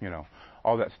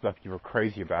 all that stuff you were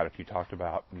crazy about if you talked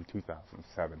about in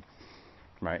 2007.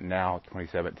 Right now,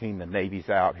 2017, the Navy's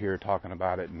out here talking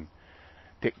about it, and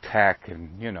tic-tac,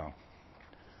 and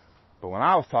But when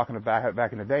I was talking about it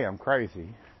back in the day, I'm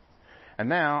crazy. And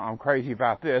now I'm crazy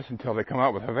about this until they come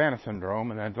up with Havana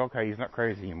syndrome, and then it's okay, he's not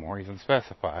crazy anymore, he's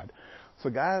unspecified. So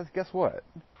guys, guess what?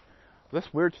 This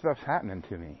weird stuff's happening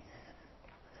to me.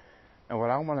 And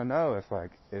what I want to know is, like,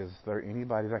 is there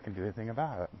anybody that can do anything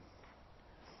about it?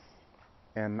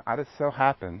 And I just so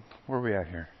happen, where are we at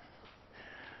here?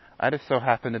 I just so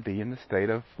happen to be in the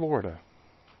state of Florida.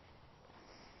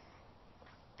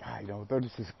 God, there's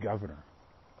just this governor.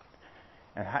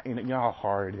 And you know how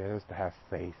hard it is to have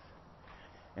faith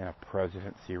in a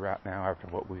presidency right now after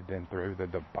what we've been through, the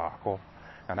debacle.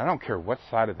 And I don't care what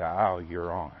side of the aisle you're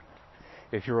on.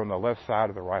 If you're on the left side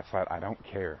or the right side, I don't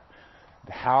care.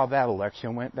 How that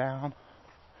election went down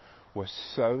was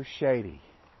so shady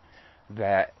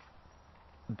that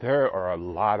there are a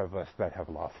lot of us that have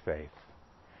lost faith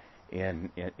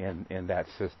in that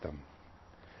system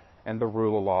and the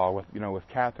rule of law with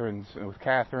Catherine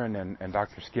and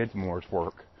Dr. Skidmore's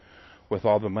work with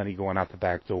all the money going out the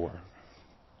back door.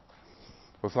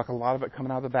 Looks like a lot of it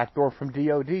coming out the back door from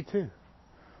DOD too.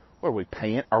 What are we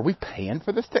paying? Are we paying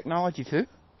for this technology too?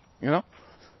 How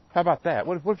about that?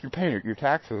 What if you're paying your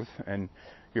taxes and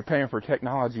you're paying for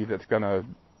technology that's going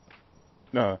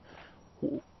to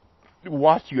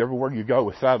watch you everywhere you go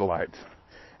with satellites?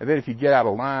 And then if you get out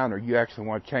of line or you actually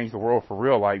want to change the world for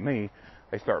real like me,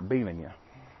 they start beaming you.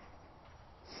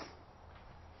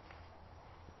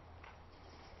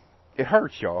 It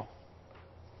hurts, y'all.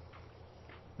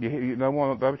 You don't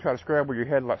want to try to scramble your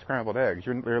head like scrambled eggs.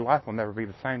 Your life will never be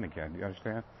the same again. Do you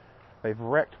understand? They've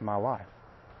wrecked my life.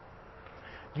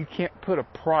 You can't put a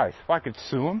price. If I could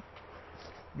sue them,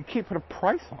 you can't put a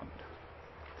price on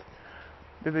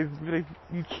it.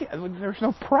 You can't. There's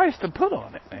no price to put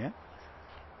on it, man.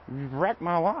 You've wrecked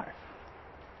my life.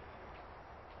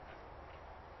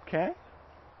 Okay?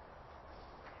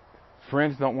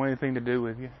 Friends don't want anything to do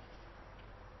with you.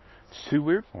 It's too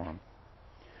weird for them.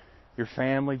 Your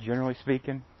family, generally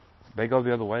speaking, they go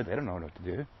the other way. They don't know what to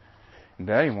do. And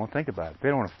they don't even want to think about it. They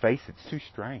don't want to face it. It's too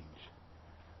strange.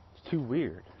 It's too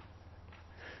weird.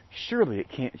 Surely it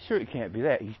can't be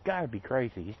that. He's got to be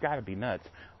crazy. He's got to be nuts.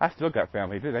 I still got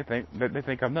family too. They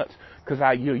think I'm nuts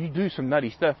because you do some nutty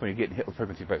stuff when you're getting hit with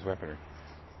frequency-based weaponry.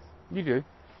 You do.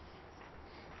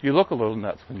 You look a little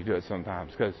nuts when you do it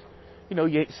sometimes because you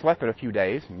ain't slept in a few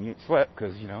days and you ain't slept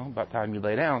because about the time you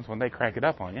lay down is when they crank it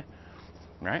up on you,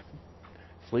 right?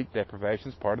 Sleep deprivation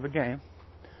is part of the game.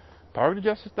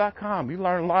 TargetedJustice.com. You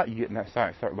learn a lot. You get in that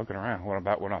site, start looking around. What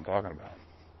I'm talking about?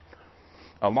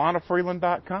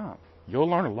 AlanaFreeland.com. You'll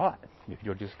learn a lot if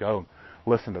you'll just go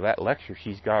listen to that lecture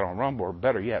she's got on Rumble, or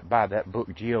better yet, buy that book,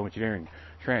 Geoengineering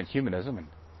Transhumanism, and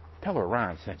tell her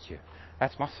Ryan sent you.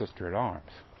 That's my sister at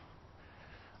arms.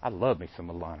 I love me some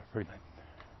Alana Freeland.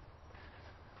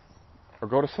 Or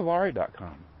go to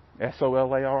Solari.com.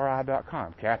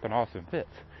 SOLARI.com. Captain Austin Fitz.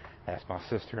 That's my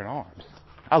sister in arms.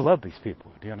 I love these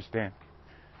people. Do you understand?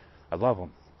 I love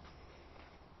them.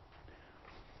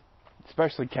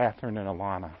 Especially Catherine and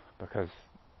Alana, because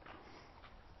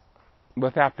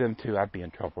without them two, I'd be in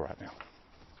trouble right now.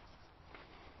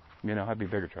 I'd be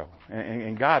in bigger trouble.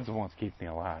 And God's the one that's keeping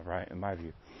me alive, right, in my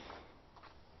view.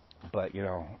 But,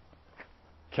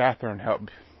 Catherine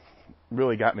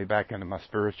really got me back into my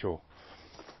spiritual,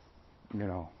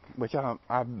 which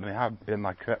I've been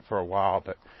like that for a while,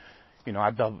 but,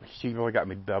 she really got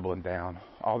me doubling down.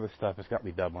 All this stuff has got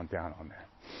me doubling down on that.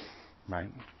 Right?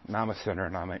 And I'm a sinner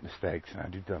and I make mistakes and I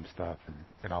do dumb stuff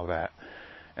and all that.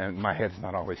 And my head's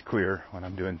not always clear when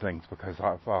I'm doing things because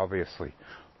of obviously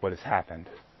what has happened.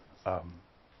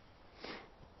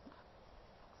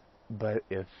 But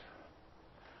if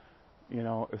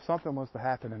something was to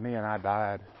happen to me and I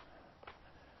died,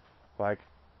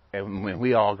 and when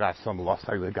we all got let's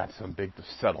say we got some big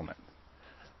settlement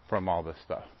from all this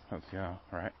stuff. That's,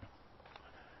 right?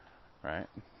 Right?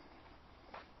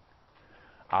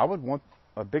 I would want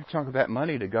a big chunk of that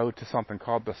money to go to something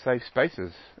called the Safe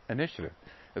Spaces Initiative,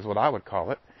 is what I would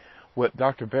call it. What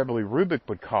Dr. Beverly Rubik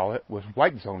would call it was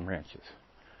white zone ranches.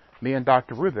 Me and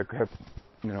Dr. Rubik have,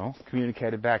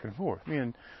 communicated back and forth. Me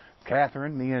and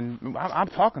Catherine, I'm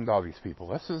talking to all these people.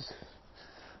 This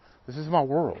is my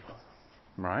world,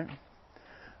 right?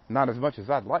 Not as much as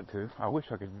I'd like to. I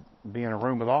wish I could be in a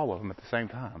room with all of them at the same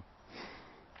time.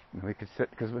 And we could sit,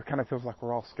 because it kind of feels like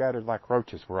we're all scattered like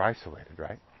roaches. We're isolated,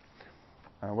 right?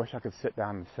 And I wish I could sit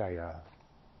down and say,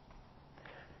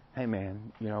 hey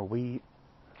man, we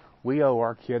owe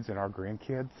our kids and our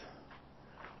grandkids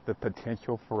the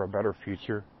potential for a better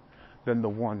future than the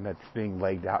one that's being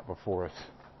laid out before us.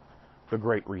 The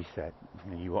Great Reset.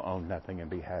 You will own nothing and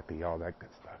be happy, all that good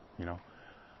stuff,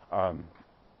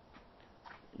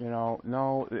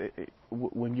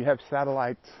 when you have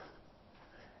satellites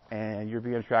and you're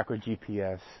being tracked with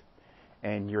GPS,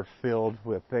 and you're filled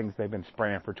with things they've been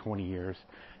spraying for 20 years,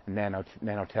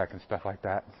 nanotech and stuff like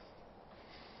that.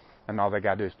 And all they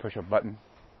got to do is push a button.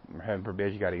 Heaven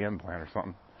forbid you got an implant or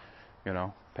something.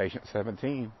 Patient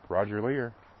 17, Roger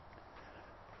Lear.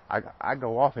 I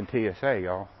go off in TSA,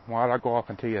 y'all. Why did I go off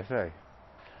in TSA?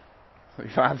 You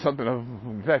find something of,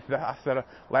 I said,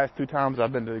 last 2 times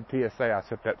I've been to TSA, I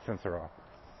set that sensor off.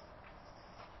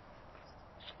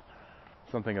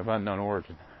 Something of unknown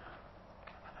origin.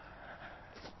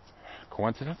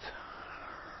 Coincidence?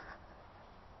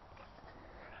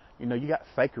 You got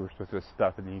fakers with this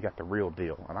stuff, and then you got the real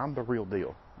deal. And I'm the real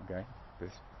deal, okay?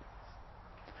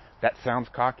 That sounds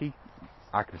cocky.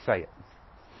 I can say it.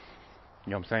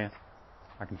 You know what I'm saying?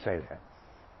 I can say that.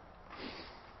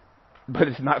 But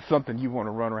it's not something you want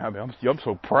to run around with. I'm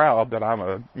so proud that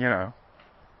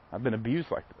I've been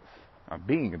abused like this. I'm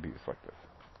being abused like this.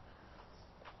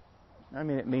 I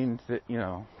mean, it means that,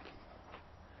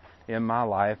 in my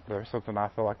life, there's something I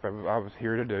feel like I was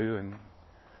here to do, and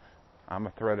I'm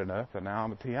a threat enough, and now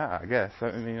I'm a TI, I guess.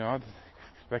 I mean, it's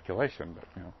speculation, but,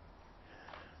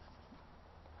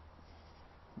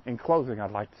 In closing,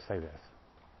 I'd like to say this.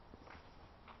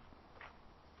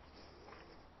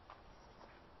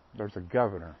 There's a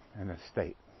governor in this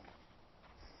state,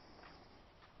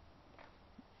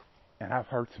 and I've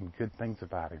heard some good things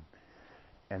about him.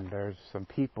 And there's some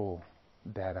people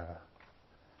that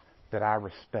I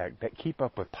respect that keep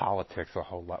up with politics a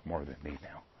whole lot more than me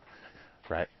now,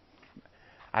 right?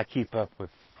 I keep up with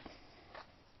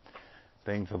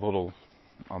things a little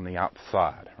on the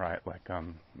outside, right? Like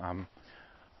I'm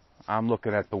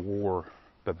looking at the war,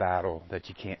 the battle that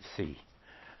you can't see,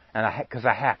 and because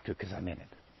I have to, because I'm in it,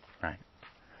 right?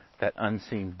 That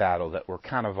unseen battle that we're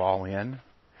kind of all in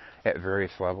at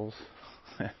various levels.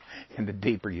 And the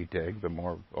deeper you dig, the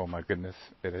more, oh my goodness,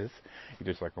 it is. You're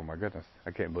just like, oh my goodness,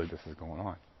 I can't believe this is going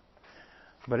on.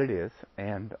 But it is,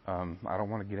 and I don't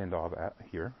want to get into all that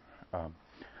here.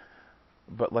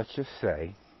 But let's just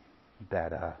say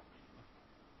that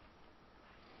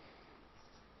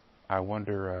I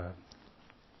wonder,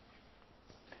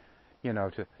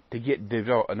 to get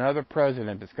another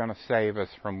president that's going to save us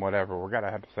from whatever. We're going to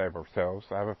have to save ourselves,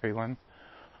 I have a feeling.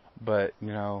 But,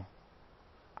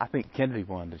 I think Kennedy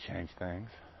wanted to change things.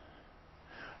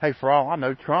 Hey, for all I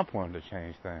know, Trump wanted to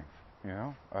change things.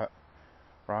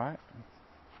 Right?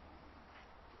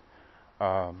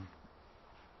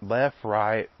 Left,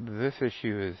 right. This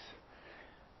issue is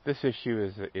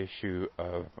an issue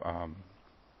of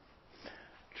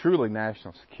truly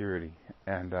national security,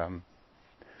 and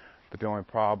but the only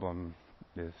problem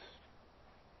is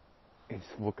it's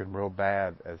looking real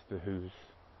bad as to who's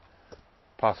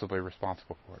possibly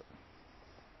responsible for it.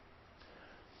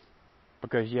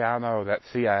 Because I know that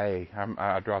CIA.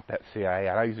 I dropped that CIA.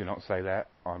 I usually don't say that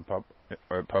on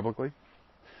publicly,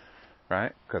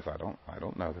 right? Because I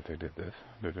don't know that they did this.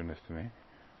 They're doing this to me.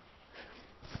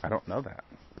 I don't know that.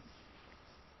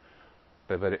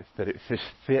 But it just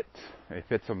fits. It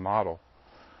fits a model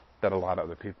that a lot of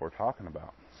other people are talking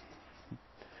about.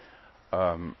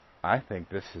 I think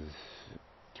this is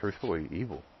truthfully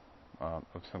evil of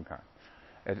some kind,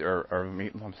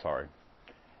 I'm sorry.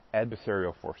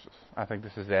 Adversarial forces. I think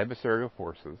this is adversarial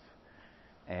forces,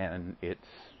 and it's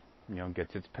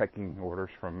gets its pecking orders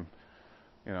from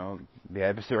the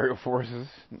adversarial forces,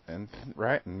 and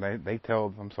right, and they tell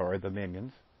the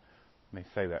minions. Let me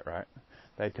say that right.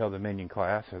 They tell the minion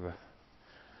class or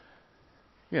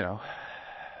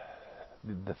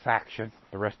the faction,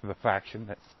 the rest of the faction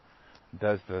that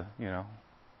does the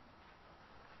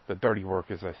dirty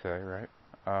work, as I say, right?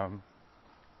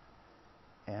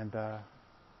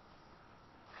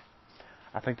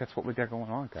 I think that's what we got going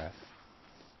on, guys.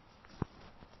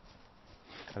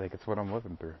 I think it's what I'm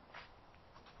living through.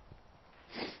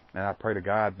 And I pray to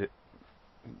God that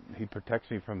He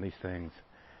protects me from these things.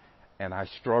 And I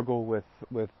struggle with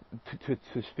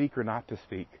to speak or not to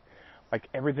speak. Like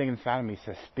everything inside of me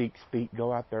says, speak,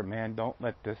 go out there, man. Don't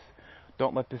let this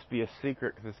be a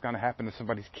secret, because it's going to happen to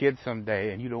somebody's kid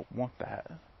someday, and you don't want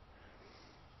that.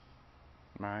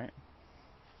 Right?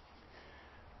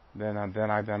 Then I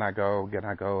go.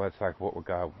 It's like, what would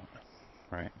God want?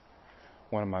 Right?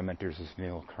 One of my mentors is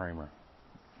Neil Kramer,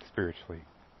 spiritually.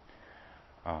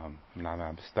 And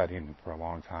I'm studying for a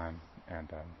long time, and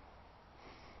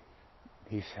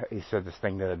he said this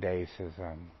thing the other day. He says,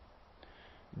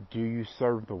 "Do you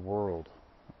serve the world,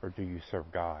 or do you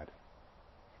serve God?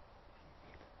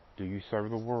 Do you serve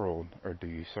the world, or do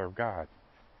you serve God?"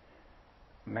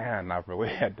 Man, I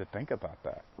really had to think about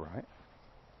that. Right?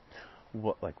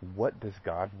 What does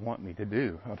God want me to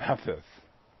do about this?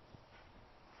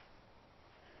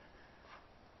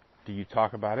 Do you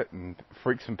talk about it and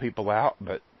freak some people out,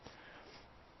 but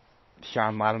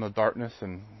shine light on the darkness,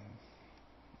 and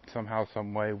somehow,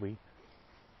 some way, we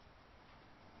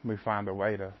find a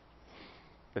way to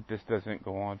that this doesn't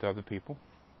go on to other people?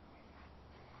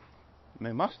 I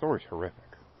mean, my story's horrific,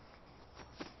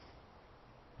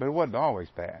 but it wasn't always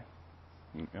bad.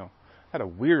 You know, I had a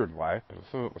weird life, but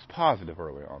so it was positive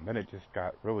early on. Then it just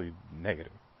got really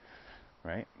negative,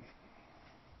 right?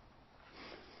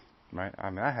 Right? I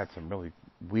mean, I had some really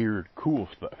weird, cool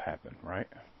stuff happen, right?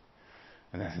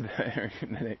 And then,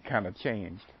 then it kind of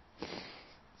changed,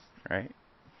 right?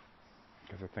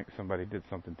 Because I think somebody did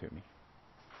something to me.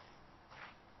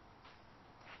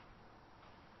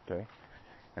 Okay?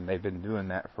 And they've been doing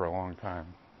that for a long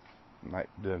time, like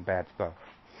doing bad stuff.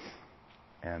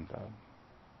 And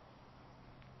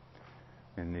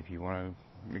if you want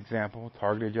an example,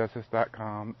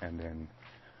 targetedjustice.com, and then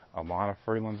Alana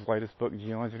Freeland's latest book,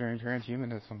 Geoengineering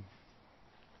Transhumanism.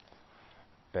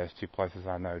 Best two places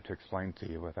I know to explain to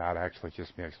you without actually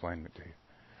just me explaining it to you,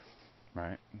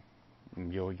 right?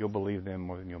 And you'll believe them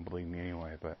more than you'll believe me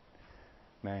anyway. But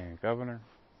man, Governor,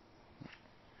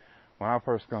 when I was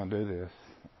first going to do this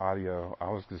audio, I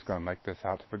was just going to make this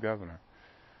out to the governor.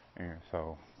 And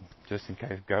so, just in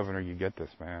case, Governor, you get this,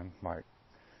 man. Like,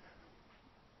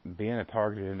 being a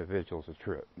targeted individual is a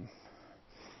trip,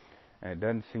 and it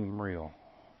doesn't seem real.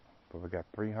 But we got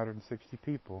 360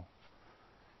 people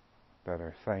that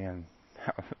are saying,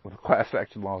 with a class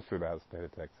action lawsuit out of the state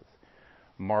of Texas,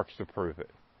 marks to prove it.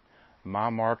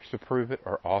 My marks to prove it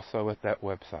are also at that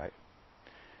website.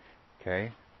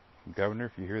 Okay? Governor,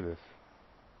 if you hear this,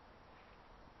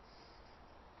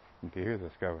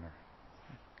 Governor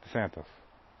DeSantis,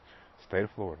 state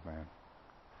of Florida, man.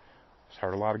 I've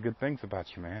heard a lot of good things about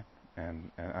you, man.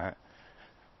 And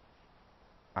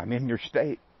I'm in your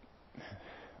state.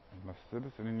 I'm a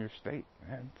citizen in your state,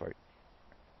 man. It's like,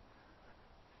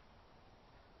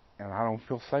 and I don't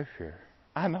feel safe here.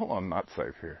 I know I'm not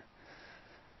safe here.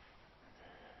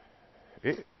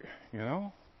 You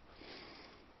know?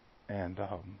 And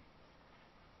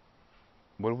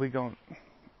what are we going...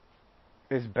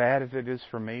 As bad as it is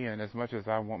for me, and as much as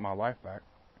I want my life back,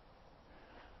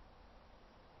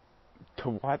 to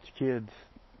watch kids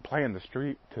play in the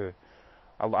street,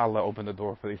 I'll open the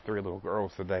door for these 3 little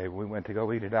girls today. We went to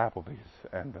go eat at Applebee's,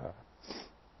 and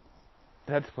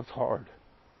that's what's hard.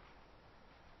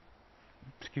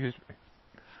 Excuse me.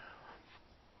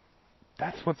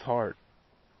 That's what's hard,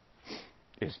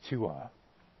 is to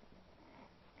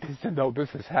know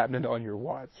this is happening on your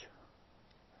watch.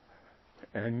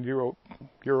 And you're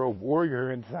a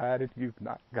warrior inside if you've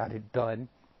not got it done.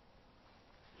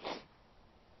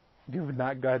 You've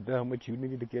not got done what you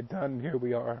needed to get done. Here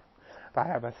we are. I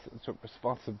have a sense of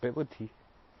responsibility.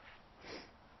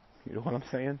 You know what I'm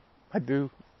saying? I do.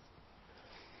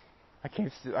 I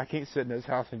can't sit in this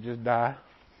house and just die.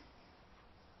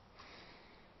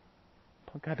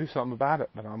 I gotta do something about it.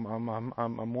 But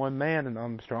I'm one man, and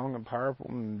I'm strong and powerful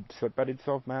and studied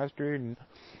self-mastery, and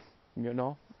you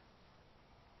know.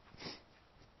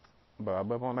 But I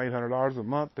live on $800 a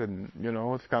month, and you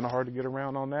know it's kind of hard to get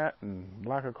around on that, and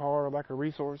lack of car, lack of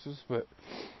resources. But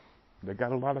they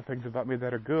got a lot of things about me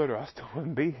that are good, or I still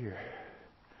wouldn't be here.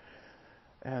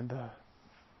 And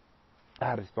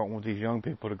I just don't want these young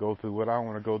people to go through what I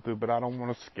want to go through, but I don't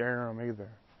want to scare them either.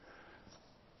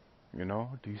 You know,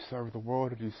 do you serve the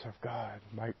world or do you serve God?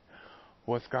 Like,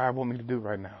 what's God want me to do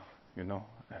right now? You know,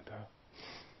 and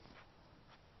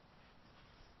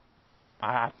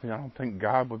I don't think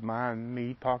God would mind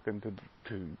me talking to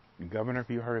the governor. If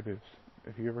you heard this,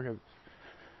 if you ever heard this,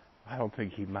 I don't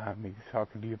think he'd mind me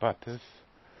talking to you about this.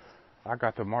 I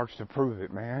got the marks to prove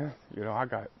it, man. You know,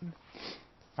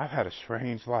 I've had a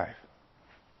strange life,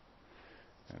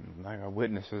 and I got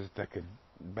witnesses that could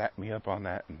back me up on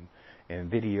that, and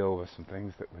video of some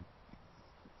things that would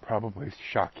probably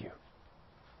shock you.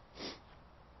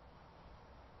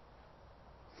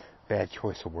 Bad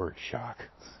choice of word, shock.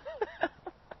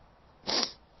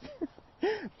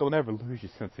 Don't ever lose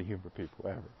your sense of humor, people,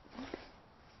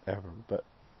 ever. But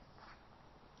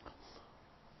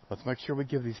let's make sure we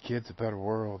give these kids a better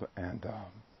world. And does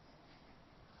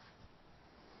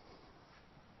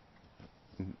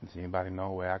anybody know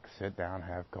a way I could sit down and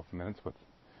have a couple minutes with,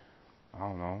 I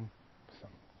don't know, some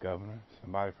governor,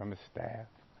 somebody from his staff,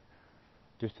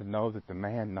 just to know that the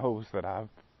man knows that I've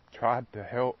tried to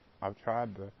help, I've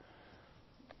tried to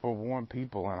forewarn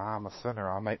people, and I'm a sinner.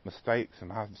 I make mistakes,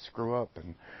 and I screw up,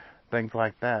 and things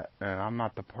like that. And I'm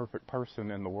not the perfect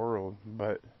person in the world,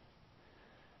 but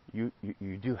you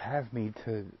do have me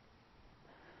to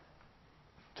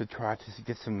try to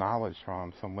get some knowledge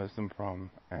from, some wisdom from,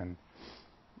 and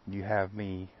You have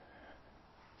me,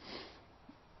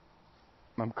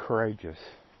 I'm courageous,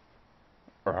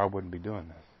 or I wouldn't be doing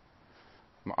this.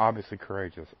 I'm obviously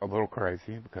courageous, a little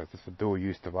crazy because it's a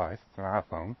dual-use device. It's an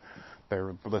iPhone.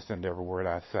 They're listening to every word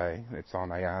I say. It's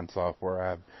on AI and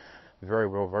software. I'm very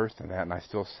well versed in that, and I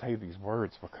still say these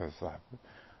words because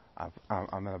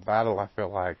I'm in a battle. I feel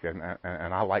like, and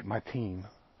I like my team.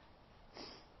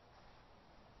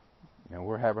 You know,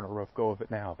 we're having a rough go of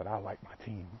it now, but I like my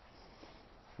team.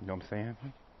 You know what I'm saying?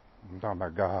 I'm talking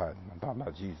about God. I'm talking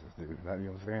about Jesus, dude. You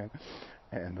know what I'm saying?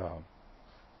 And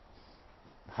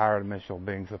higher dimensional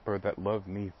beings up there that love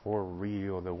me for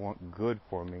real, that want good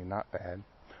for me, not bad.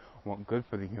 Want good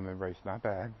for the human race, not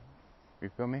bad. You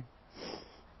feel me?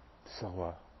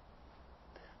 So,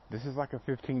 this is like a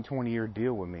 15, 20 year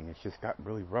deal with me. It's just gotten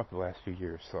really rough the last few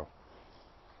years. So,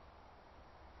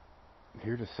 I'm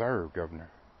here to serve, Governor.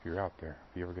 If you're out there,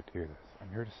 if you ever get to hear this, I'm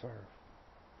here to serve.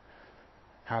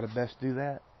 How to best do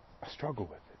that? I struggle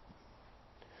with it.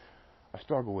 I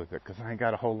struggle with it because I ain't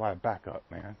got a whole lot of backup,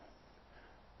 man.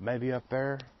 Maybe up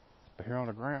there, but here on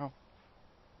the ground,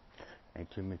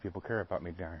 ain't too many people care about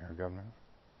me down here, Governor,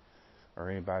 or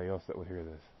anybody else that would hear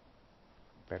this.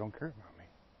 They don't care about me.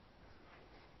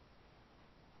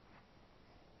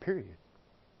 Period.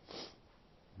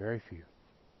 Very few.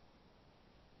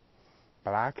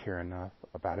 But I care enough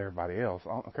about everybody else. I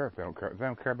don't care if they don't care. If they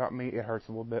don't care about me, it hurts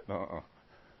a little bit.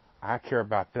 I care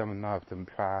about them enough to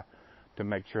try to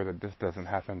make sure that this doesn't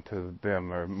happen to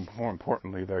them, or more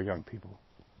importantly, their young people.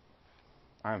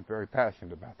 I am very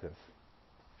passionate about this.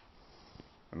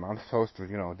 And I'm supposed to,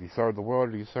 do you serve the world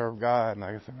or do you serve God? And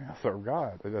I guess, I serve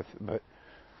God. But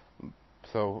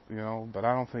but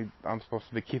I don't think I'm supposed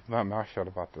to be keeping my mouth shut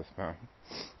about this, man.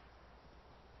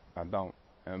 I don't.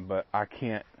 But I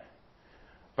can't.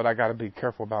 But I got to be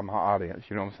careful about my audience,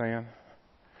 you know what I'm saying?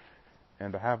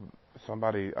 And to have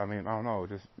somebody, I don't know,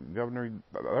 just, Governor,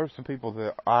 there's some people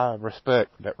that I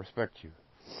respect that respect you.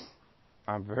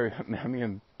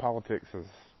 In politics, as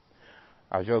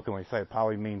I jokingly say,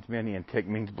 poly means many and tick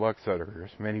means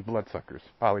bloodsuckers. Many bloodsuckers.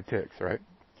 Politics, right?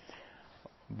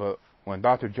 But when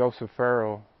Dr. Joseph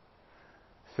Farrell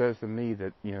says to me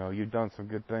that, you've done some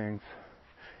good things,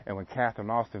 and when Catherine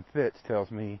Austin Fitts tells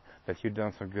me that you've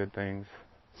done some good things,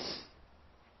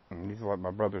 and these are like my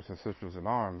brothers and sisters in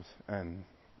arms, and,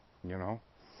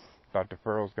 Dr.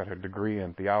 Farrell's got her degree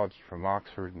in theology from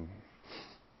Oxford, and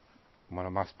one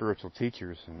of my spiritual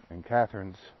teachers, and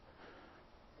Catherine's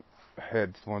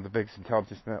heads one of the biggest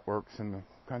intelligence networks in the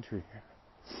country.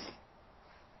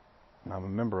 And I'm a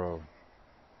member of.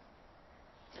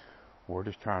 We're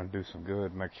just trying to do some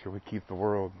good, make sure we keep the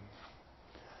world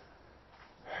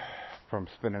from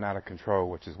spinning out of control,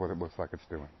 which is what it looks like it's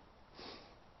doing.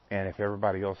 And if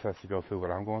everybody else has to go through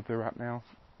what I'm going through right now,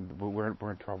 we're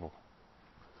in trouble.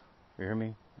 You hear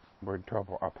me? We're in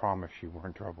trouble. I promise you, we're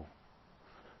in trouble.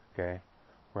 Okay?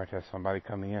 We're going to have somebody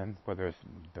come in, whether it's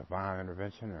divine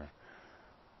intervention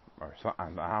or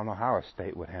something. I don't know how a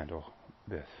state would handle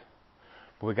this.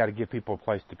 But we got to give people a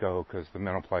place to go because the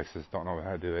mental places don't know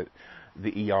how to do it.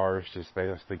 The ERs they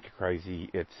just think you're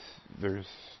crazy. There's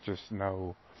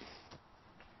no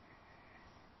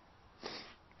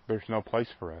place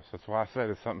for us. That's why I said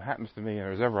if something happens to me and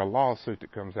there's ever a lawsuit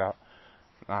that comes out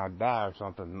and I die or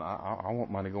something, I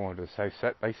want money going to the Safe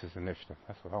Set Bases Initiative.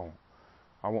 That's what I want.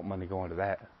 I want money going to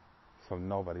that so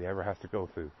nobody ever has to go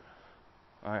through.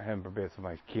 I haven't forbid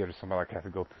somebody's kid or somebody like has to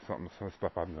go through some of the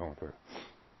stuff I'm going through.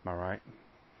 Am I right?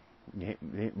 You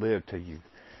ain't live till you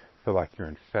feel like you're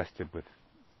infested with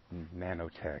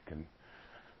nanotech and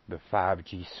the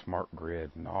 5G smart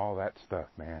grid and all that stuff,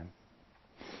 man.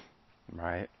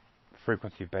 Right?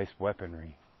 Frequency-based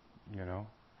weaponry,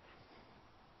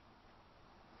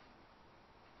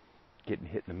 Getting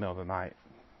hit in the middle of the night.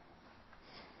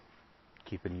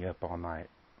 Keeping you up all night.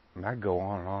 And I go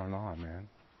on and on and on, man.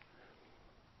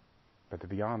 But to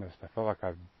be honest, I feel like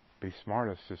I'd be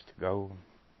smartest just to go.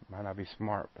 Might not be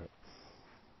smart, but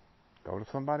go to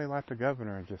somebody like the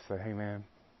governor and just say, hey, man,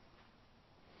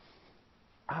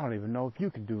 I don't even know if you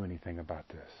can do anything about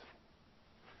this.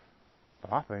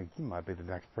 But I think you might be the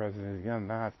next president of the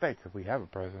United States if we have a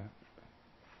president.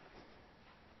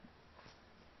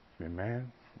 And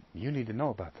man, you need to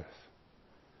know about this.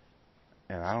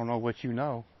 And I don't know what you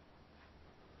know,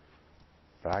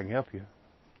 but I can help you.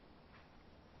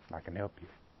 I can help you.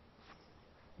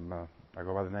 I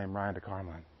go by the name Ryan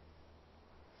DeCarmine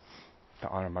to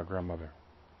honor my grandmother,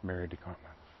 Mary DeCarmine.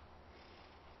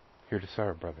 Here to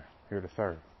serve, brother. Here to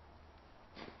serve.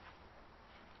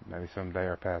 Maybe someday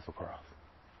our paths will cross.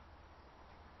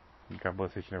 God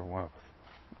bless each and every one of us.